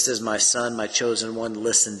says, this is my Son, my chosen one,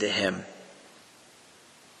 listen to him.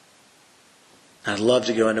 I'd love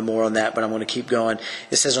to go into more on that, but I'm going to keep going.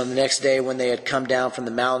 It says, on the next day when they had come down from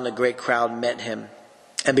the mountain, a great crowd met him.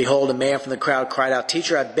 And behold, a man from the crowd cried out,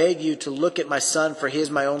 Teacher, I beg you to look at my son, for he is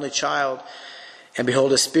my only child. And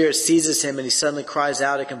behold, a spirit seizes him, and he suddenly cries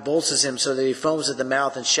out. It convulses him so that he foams at the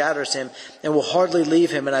mouth and shatters him, and will hardly leave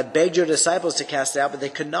him. And I begged your disciples to cast it out, but they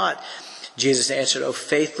could not. Jesus answered, O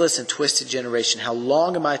faithless and twisted generation, how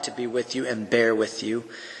long am I to be with you and bear with you?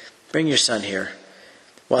 Bring your son here.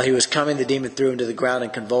 While he was coming, the demon threw him to the ground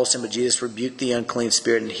and convulsed him, but Jesus rebuked the unclean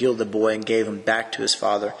spirit and healed the boy and gave him back to his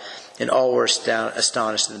father. And all were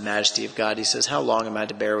astonished at the majesty of God. He says, how long am I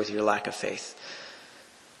to bear with your lack of faith?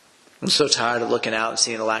 I'm so tired of looking out and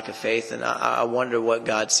seeing a lack of faith, and I wonder what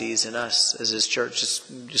God sees in us as his church,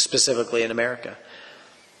 specifically in America.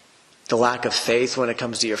 The lack of faith when it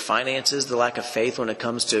comes to your finances, the lack of faith when it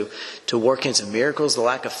comes to workings of miracles, the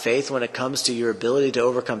lack of faith when it comes to your ability to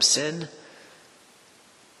overcome sin.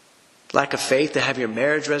 Lack of faith to have your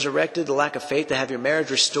marriage resurrected, the lack of faith to have your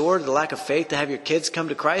marriage restored, the lack of faith to have your kids come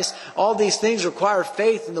to Christ. All these things require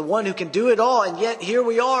faith in the one who can do it all. And yet here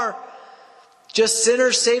we are, just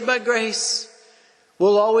sinners saved by grace.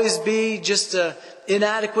 We'll always be just an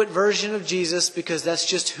inadequate version of Jesus because that's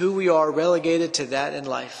just who we are, relegated to that in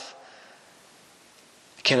life.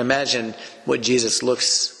 I can't imagine what Jesus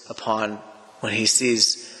looks upon when he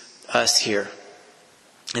sees us here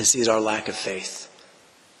and sees our lack of faith.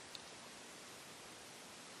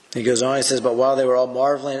 He goes on, he says, but while they were all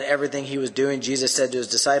marveling at everything he was doing, Jesus said to his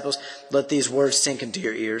disciples, let these words sink into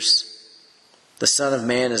your ears. The Son of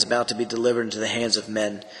Man is about to be delivered into the hands of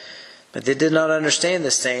men. But they did not understand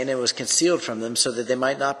this saying. It was concealed from them so that they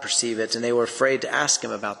might not perceive it. And they were afraid to ask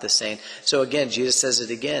him about this saying. So again, Jesus says it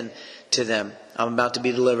again to them. I'm about to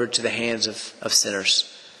be delivered to the hands of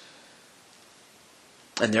sinners.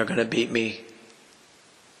 And they're going to beat me.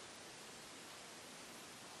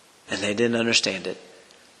 And they didn't understand it.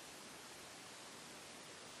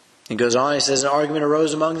 He goes on, he says, an argument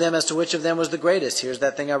arose among them as to which of them was the greatest. Here's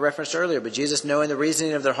that thing I referenced earlier. But Jesus, knowing the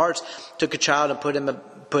reasoning of their hearts, took a child and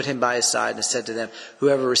put him by his side and said to them,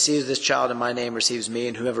 whoever receives this child in my name receives me,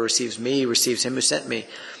 and whoever receives me receives him who sent me.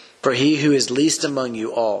 For he who is least among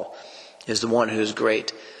you all is the one who is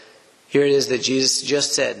great. Here it is that Jesus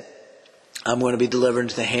just said, I'm going to be delivered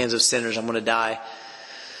into the hands of sinners. I'm going to die.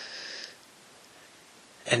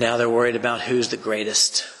 And now they're worried about who's the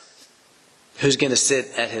greatest. Who's going to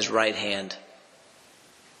sit at his right hand?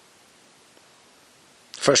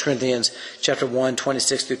 1 Corinthians chapter 1,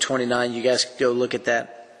 26 through 29. You guys go look at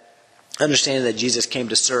that. Understanding that Jesus came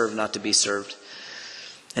to serve, not to be served.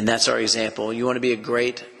 And that's our example. You want to be a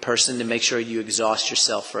great person, to make sure you exhaust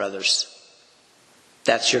yourself for others.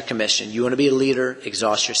 That's your commission. You want to be a leader,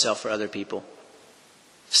 exhaust yourself for other people.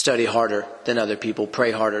 Study harder than other people.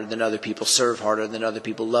 Pray harder than other people. Serve harder than other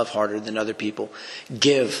people. Love harder than other people.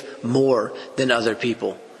 Give more than other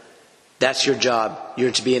people. That's your job.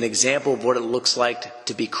 You're to be an example of what it looks like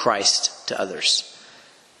to be Christ to others.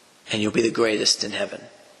 And you'll be the greatest in heaven.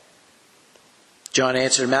 John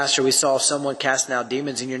answered, Master, we saw someone casting out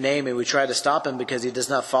demons in your name, and we tried to stop him because he does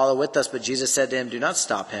not follow with us. But Jesus said to him, do not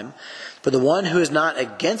stop him. For the one who is not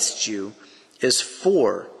against you is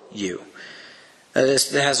for you.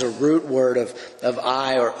 This has a root word of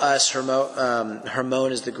I or us.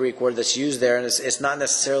 Hermon is the Greek word that's used there. And it's not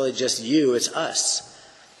necessarily just you, it's us.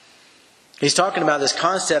 He's talking about this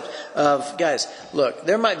concept of, guys, look,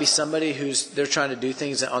 there might be somebody they're trying to do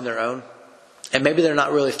things on their own. And maybe they're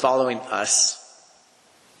not really following us.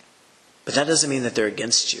 But that doesn't mean that they're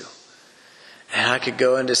against you. And I could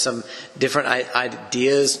go into some different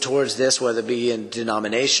ideas towards this, whether it be in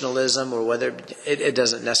denominationalism or whether it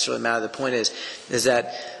doesn't necessarily matter. The point is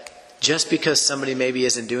that just because somebody maybe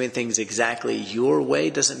isn't doing things exactly your way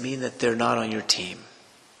doesn't mean that they're not on your team.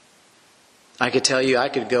 I could tell you, I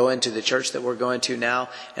could go into the church that we're going to now,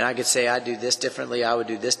 and I could say, I do this differently, I would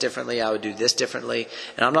do this differently, I would do this differently.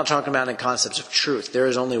 And I'm not talking about in concepts of truth. There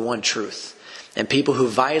is only one truth. And people who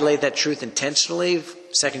violate that truth intentionally,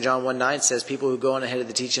 2 John 1:9 says, people who go on ahead of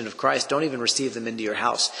the teaching of Christ, don't even receive them into your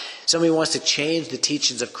house. Somebody wants to change the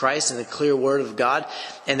teachings of Christ and the clear word of God,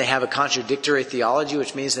 and they have a contradictory theology,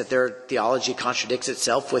 which means that their theology contradicts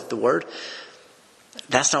itself with the word.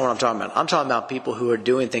 That's not what I'm talking about. I'm talking about people who are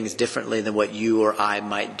doing things differently than what you or I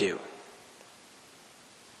might do.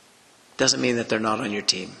 Doesn't mean that they're not on your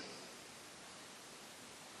team.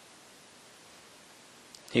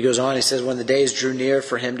 He goes on, he says, when the days drew near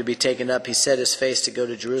for him to be taken up, he set his face to go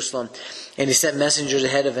to Jerusalem. And he sent messengers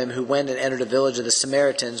ahead of him who went and entered a village of the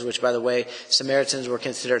Samaritans, which, by the way, Samaritans were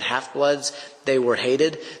considered half-bloods. They were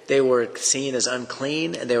hated. They were seen as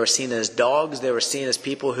unclean, and they were seen as dogs. They were seen as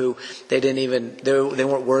people who they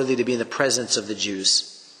weren't worthy to be in the presence of the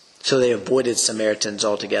Jews. So they avoided Samaritans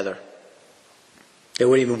altogether. They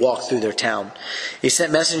wouldn't even walk through their town. He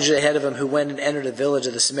sent messengers ahead of him who went and entered a village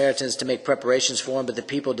of the Samaritans to make preparations for him, but the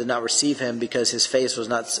people did not receive him because his face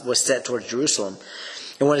was set towards Jerusalem.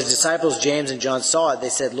 And when his disciples James and John saw it, they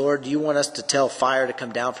said, Lord, do you want us to tell fire to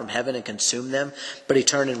come down from heaven and consume them? But he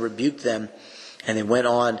turned and rebuked them, and they went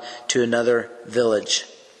on to another village.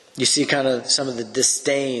 You see kind of some of the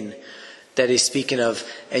disdain that he's speaking of,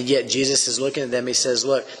 and yet Jesus is looking at them. He says,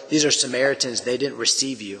 look, these are Samaritans. They didn't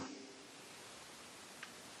receive you.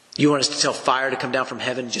 You want us to tell fire to come down from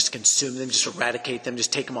heaven and just consume them, just eradicate them,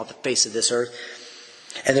 just take them off the face of this earth?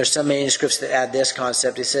 And there's some manuscripts that add this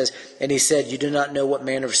concept. It says, and he said, you do not know what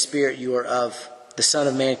manner of spirit you are of. The Son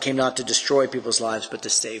of Man came not to destroy people's lives, but to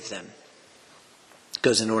save them. It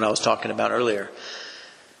goes into what I was talking about earlier.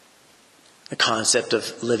 The concept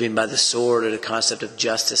of living by the sword, or the concept of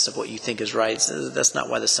justice, of what you think is right. That's not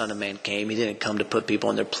why the Son of Man came. He didn't come to put people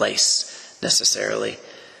in their place necessarily,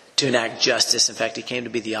 to enact justice. In fact, he came to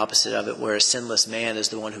be the opposite of it, where a sinless man is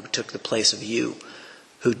the one who took the place of you,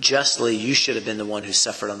 who justly you should have been the one who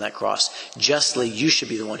suffered on that cross. Justly you should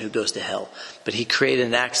be the one who goes to hell. But he created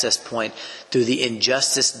an access point through the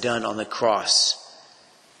injustice done on the cross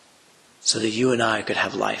so that you and I could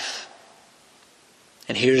have life.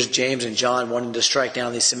 And here's James and John wanting to strike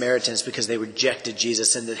down these Samaritans because they rejected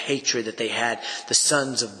Jesus and the hatred that they had. The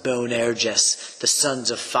sons of Boanerges, the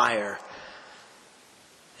sons of fire.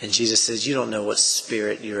 And Jesus says, you don't know what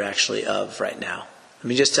spirit you're actually of right now. Let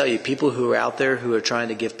me just tell you, people who are out there who are trying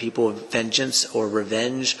to give people vengeance or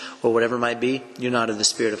revenge or whatever it might be, you're not of the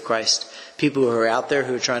Spirit of Christ. People who are out there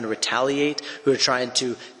who are trying to retaliate, who are trying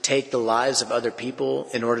to take the lives of other people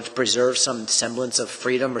in order to preserve some semblance of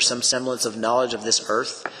freedom or some semblance of knowledge of this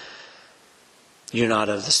earth, you're not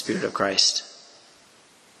of the Spirit of Christ.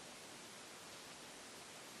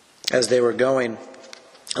 As they were going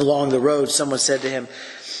along the road, someone said to him,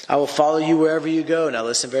 I will follow you wherever you go. Now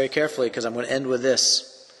listen very carefully, because I'm going to end with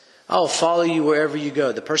this. I will follow you wherever you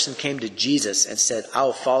go. The person came to Jesus and said, I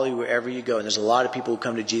will follow you wherever you go. And there's a lot of people who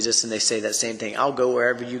come to Jesus and they say that same thing. I'll go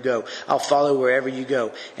wherever you go. I'll follow wherever you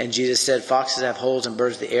go. And Jesus said, foxes have holes and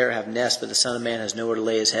birds of the air have nests, but the Son of Man has nowhere to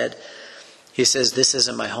lay his head. He says, this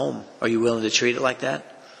isn't my home. Are you willing to treat it like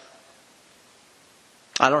that?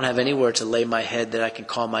 I don't have anywhere to lay my head that I can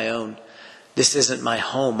call my own. This isn't my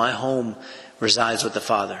home. My home resides with the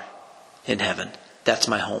Father in heaven. That's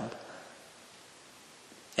my home.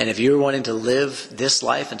 And if you're wanting to live this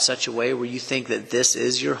life in such a way where you think that this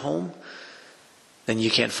is your home, then you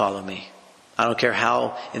can't follow me. I don't care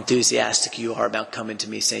how enthusiastic you are about coming to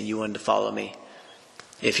me saying you want to follow me.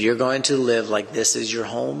 If you're going to live like this is your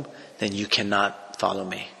home, then you cannot follow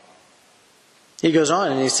me. He goes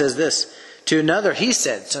on and he says this. To another he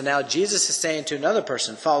said, so now Jesus is saying to another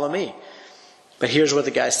person, follow me. But here's what the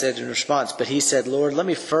guy said in response. But he said, Lord, let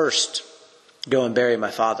me first go and bury my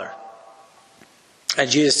father. And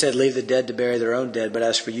Jesus said, leave the dead to bury their own dead, but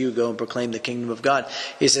as for you, go and proclaim the kingdom of God.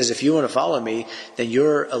 He says, if you want to follow me, then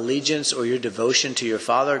your allegiance or your devotion to your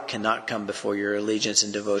father cannot come before your allegiance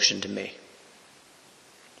and devotion to me.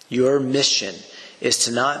 Your mission is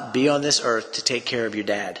to not be on this earth to take care of your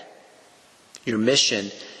dad. Your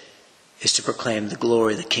mission is to proclaim the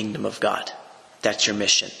glory of the kingdom of God. That's your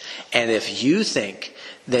mission. And if you think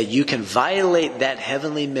that you can violate that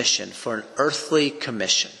heavenly mission for an earthly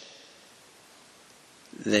commission,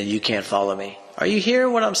 then you can't follow me. Are you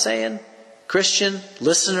hearing what I'm saying? Christian,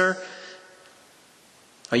 listener,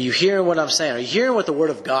 are you hearing what I'm saying? Are you hearing what the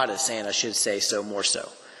Word of God is saying? I should say so, more so.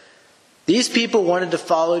 These people wanted to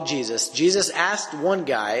follow Jesus. Jesus asked one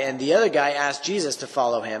guy, and the other guy asked Jesus to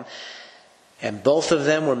follow him. And both of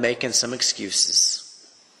them were making some excuses.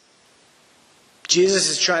 Jesus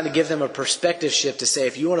is trying to give them a perspective shift to say,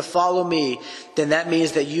 if you want to follow me, then that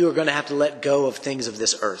means that you are going to have to let go of things of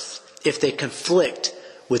this earth if they conflict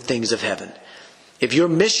with things of heaven. If your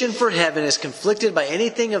mission for heaven is conflicted by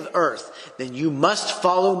anything of earth, then you must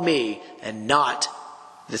follow me and not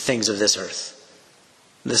the things of this earth.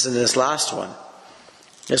 Listen to this last one.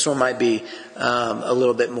 This one might be a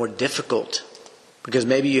little bit more difficult because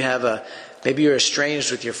maybe you're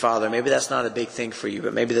estranged with your father. Maybe that's not a big thing for you,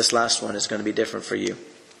 but maybe this last one is going to be different for you.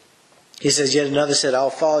 He says, yet another said, I'll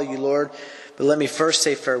follow you, Lord, but let me first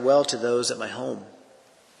say farewell to those at my home.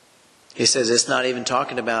 He says it's not even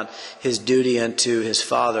talking about his duty unto his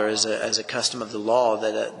father as a custom of the law,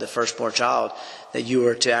 that the firstborn child, that you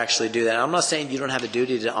were to actually do that. I'm not saying you don't have a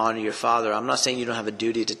duty to honor your father. I'm not saying you don't have a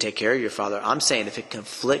duty to take care of your father. I'm saying if it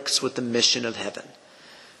conflicts with the mission of heaven.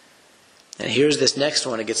 And here's this next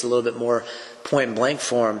one. It gets a little bit more point blank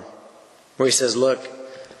for him, where he says, look,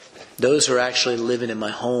 those who are actually living in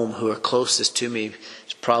my home, who are closest to me,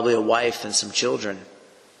 is probably a wife and some children.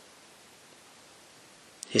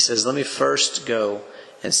 He says, let me first go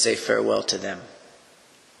and say farewell to them.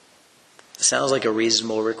 It sounds like a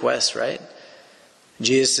reasonable request, right?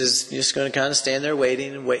 Jesus is just going to kind of stand there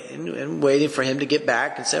waiting for him to get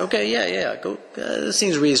back and say, okay, yeah, go. This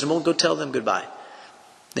seems reasonable. Go tell them goodbye.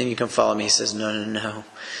 Then you come follow me. He says, no.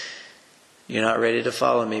 You're not ready to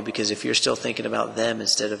follow me because if you're still thinking about them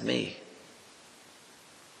instead of me,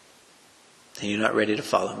 then you're not ready to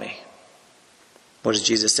follow me. What does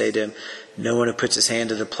Jesus say to him? No one who puts his hand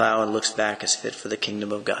to the plow and looks back is fit for the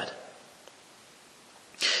kingdom of God.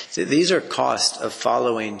 See, these are costs of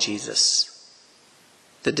following Jesus.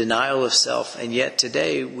 The denial of self. And yet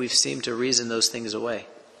today we've seemed to reason those things away.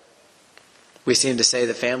 We seem to say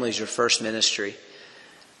the family is your first ministry.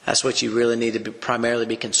 That's what you really need to primarily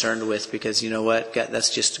be concerned with, because you know what?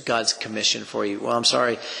 That's just God's commission for you. Well, I'm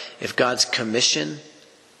sorry. If God's commission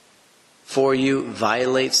for you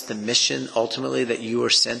violates the mission ultimately that you are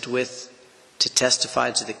sent with to testify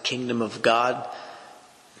to the kingdom of God,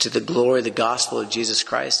 to the glory, the gospel of Jesus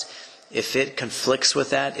Christ, if it conflicts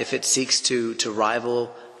with that, if it seeks to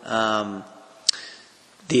rival the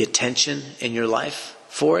attention in your life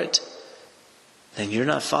for it, then you're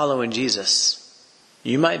not following Jesus.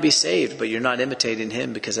 You might be saved, but you're not imitating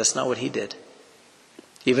him, because that's not what he did.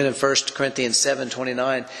 Even in 1 Corinthians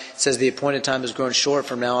 7:29, it says the appointed time is grown short.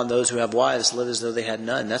 From now on, those who have wives live as though they had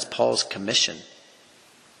none. That's Paul's commission.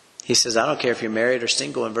 He says, I don't care if you're married or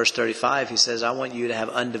single. In verse 35, he says, I want you to have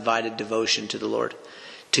undivided devotion to the Lord,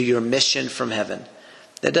 to your mission from heaven.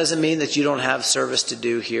 That doesn't mean that you don't have service to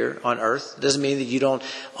do here on earth. It doesn't mean that you don't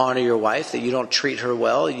honor your wife, that you don't treat her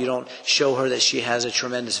well, you don't show her that she has a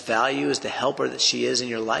tremendous value as the helper that she is in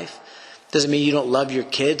your life. It doesn't mean you don't love your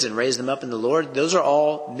kids and raise them up in the Lord. Those are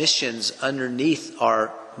all missions underneath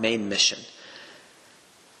our main mission.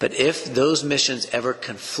 But if those missions ever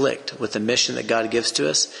conflict with the mission that God gives to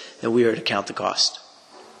us, then we are to count the cost.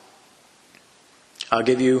 I'll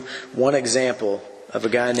give you one example of a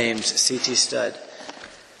guy named C.T. Studd.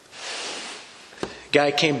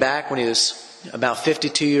 Guy came back when he was about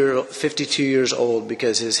 52 years old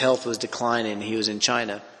because his health was declining. He was in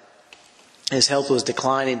China. His health was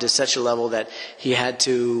declining to such a level that he had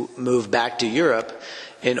to move back to Europe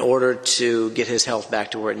in order to get his health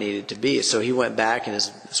back to where it needed to be. So he went back, and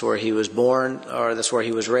that's where he was born, or that's where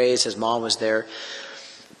he was raised. His mom was there.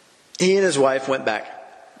 He and his wife went back.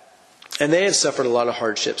 And they had suffered a lot of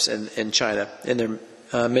hardships in China in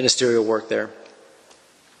their ministerial work there,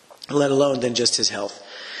 let alone than just his health.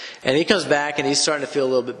 And he comes back and he's starting to feel a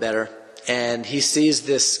little bit better. And he sees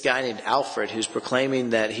this guy named Alfred who's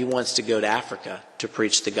proclaiming that he wants to go to Africa to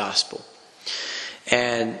preach the gospel.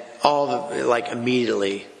 And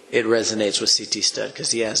immediately it resonates with C.T. Studd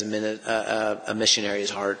because he has a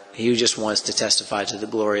missionary's heart. He just wants to testify to the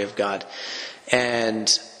glory of God. And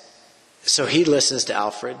so he listens to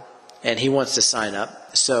Alfred and he wants to sign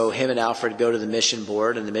up. So him and Alfred go to the mission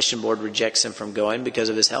board, and the mission board rejects him from going because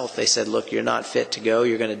of his health. They said, look, you're not fit to go.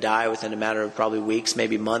 You're going to die within a matter of probably weeks,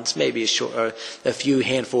 maybe months, maybe a few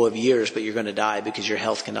handful of years, but you're going to die because your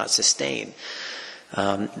health cannot sustain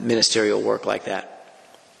ministerial work like that.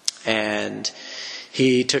 And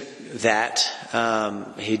he took that.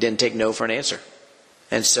 He didn't take no for an answer.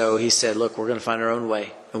 And so he said, look, we're going to find our own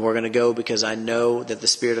way. And we're going to go because I know that the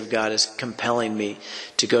Spirit of God is compelling me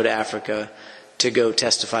to go to Africa to go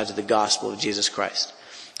testify to the gospel of Jesus Christ.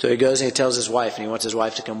 So he goes and he tells his wife, and he wants his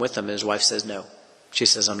wife to come with him. And his wife says no. She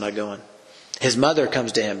says, I'm not going. His mother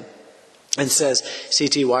comes to him and says,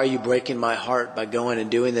 CT, why are you breaking my heart by going and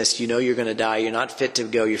doing this? You know you're going to die. You're not fit to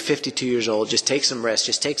go. You're 52 years old. Just take some rest.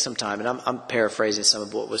 Just take some time. And I'm paraphrasing some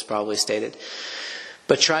of what was probably stated.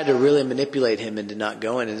 But tried to really manipulate him into not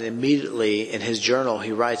going. And immediately in his journal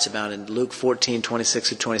he writes about, in Luke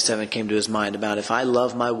 14:26-27 came to his mind about, if I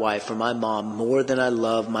love my wife or my mom more than I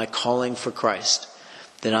love my calling for Christ,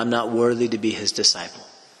 then I'm not worthy to be his disciple.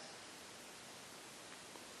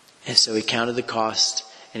 And so he counted the cost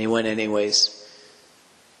and he went anyways.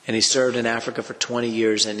 And he served in Africa for 20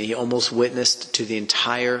 years and he almost witnessed to the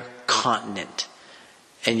entire continent.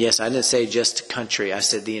 And yes, I didn't say just country. I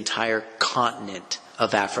said the entire continent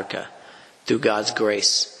of Africa through God's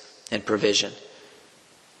grace and provision.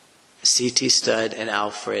 C.T. Studd and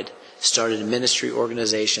Alfred started a ministry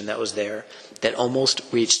organization that was there that almost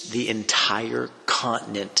reached the entire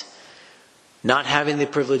continent. Not having the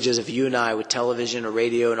privileges of you and I with television or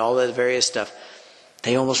radio and all that various stuff,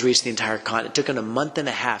 they almost reached the entire continent. It took them a month and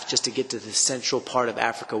a half just to get to the central part of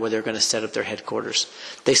Africa where they're going to set up their headquarters.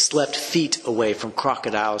 They slept feet away from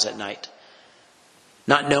crocodiles at night.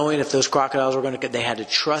 Not knowing if those crocodiles were going to get, they had to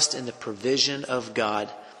trust in the provision of God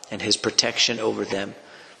and his protection over them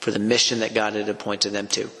for the mission that God had appointed them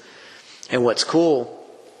to. And what's cool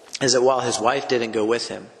is that while his wife didn't go with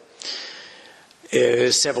him, it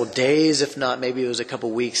was several days, if not maybe it was a couple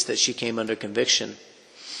weeks, that she came under conviction.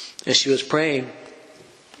 And she was praying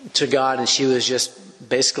to God and she was just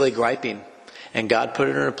basically griping. And God put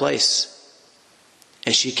her in her place.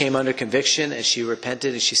 And she came under conviction and she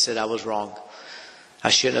repented and she said, I was wrong. I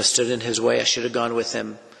shouldn't have stood in his way. I should have gone with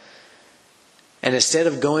him. And instead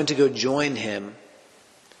of going to go join him,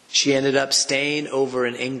 she ended up staying over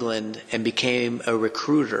in England and became a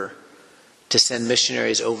recruiter to send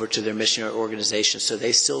missionaries over to their missionary organization. So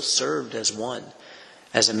they still served as one,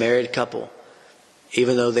 as a married couple,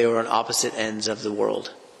 even though they were on opposite ends of the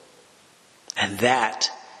world. And that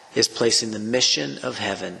is placing the mission of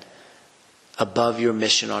heaven above your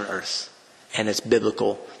mission on earth. And it's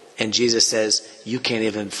biblical. And Jesus says, you can't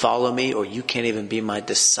even follow me or you can't even be my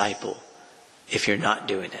disciple if you're not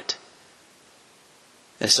doing it.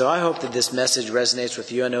 And so I hope that this message resonates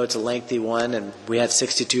with you. I know it's a lengthy one and we had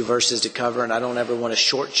 62 verses to cover, and I don't ever want to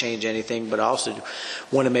shortchange anything, but I also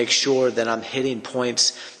want to make sure that I'm hitting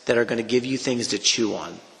points that are going to give you things to chew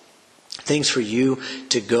on. Things for you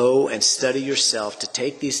to go and study yourself, to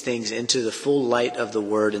take these things into the full light of the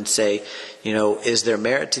Word and say, is there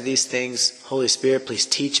merit to these things? Holy Spirit, please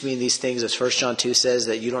teach me these things. As 1 John 2 says,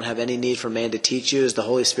 that you don't have any need for man to teach you. As the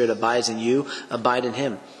Holy Spirit abides in you, abide in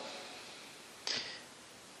him.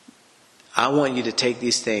 I want you to take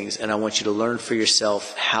these things and I want you to learn for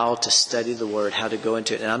yourself how to study the Word, how to go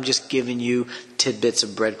into it. And I'm just giving you tidbits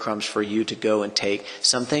of breadcrumbs for you to go and take.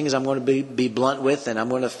 Some things I'm going to be blunt with and I'm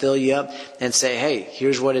going to fill you up and say, hey,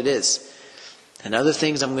 here's what it is. And other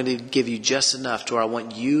things I'm going to give you just enough to where I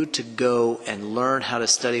want you to go and learn how to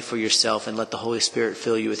study for yourself and let the Holy Spirit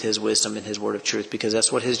fill you with his wisdom and his word of truth, because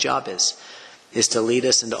that's what his job is to lead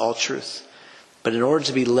us into all truth. But in order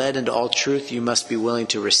to be led into all truth, you must be willing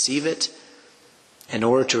to receive it. In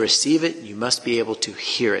order to receive it, you must be able to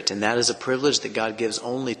hear it. And that is a privilege that God gives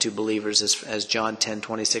only to believers, as John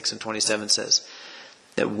 10:26 and 27 says.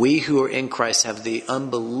 That we who are in Christ have the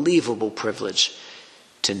unbelievable privilege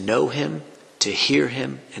to know him, to hear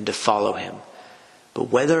him, and to follow him. But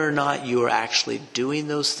whether or not you are actually doing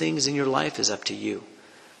those things in your life is up to you.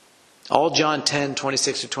 All John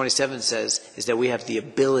 10:26 to 27 says is that we have the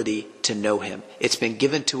ability to know him. It's been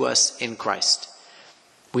given to us in Christ.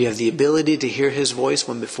 We have the ability to hear his voice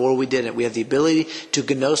when before we didn't. We have the ability to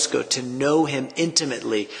gnosko, to know him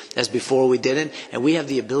intimately as before we didn't. And we have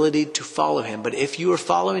the ability to follow him. But if you are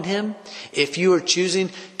following him, if you are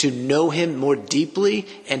choosing to know him more deeply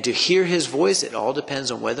and to hear his voice, it all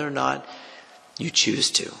depends on whether or not you choose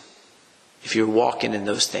to. If you're walking in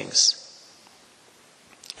those things.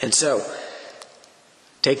 And so,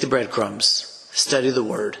 take the breadcrumbs, study the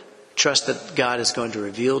word, trust that God is going to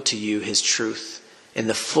reveal to you his truth in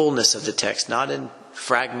the fullness of the text, not in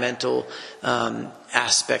fragmental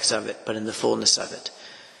aspects of it, but in the fullness of it.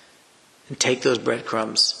 And take those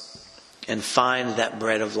breadcrumbs and find that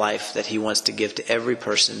bread of life that he wants to give to every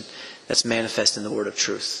person that's manifest in the word of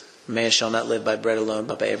truth. Man shall not live by bread alone,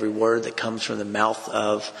 but by every word that comes from the mouth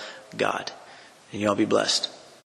of God. And you all be blessed.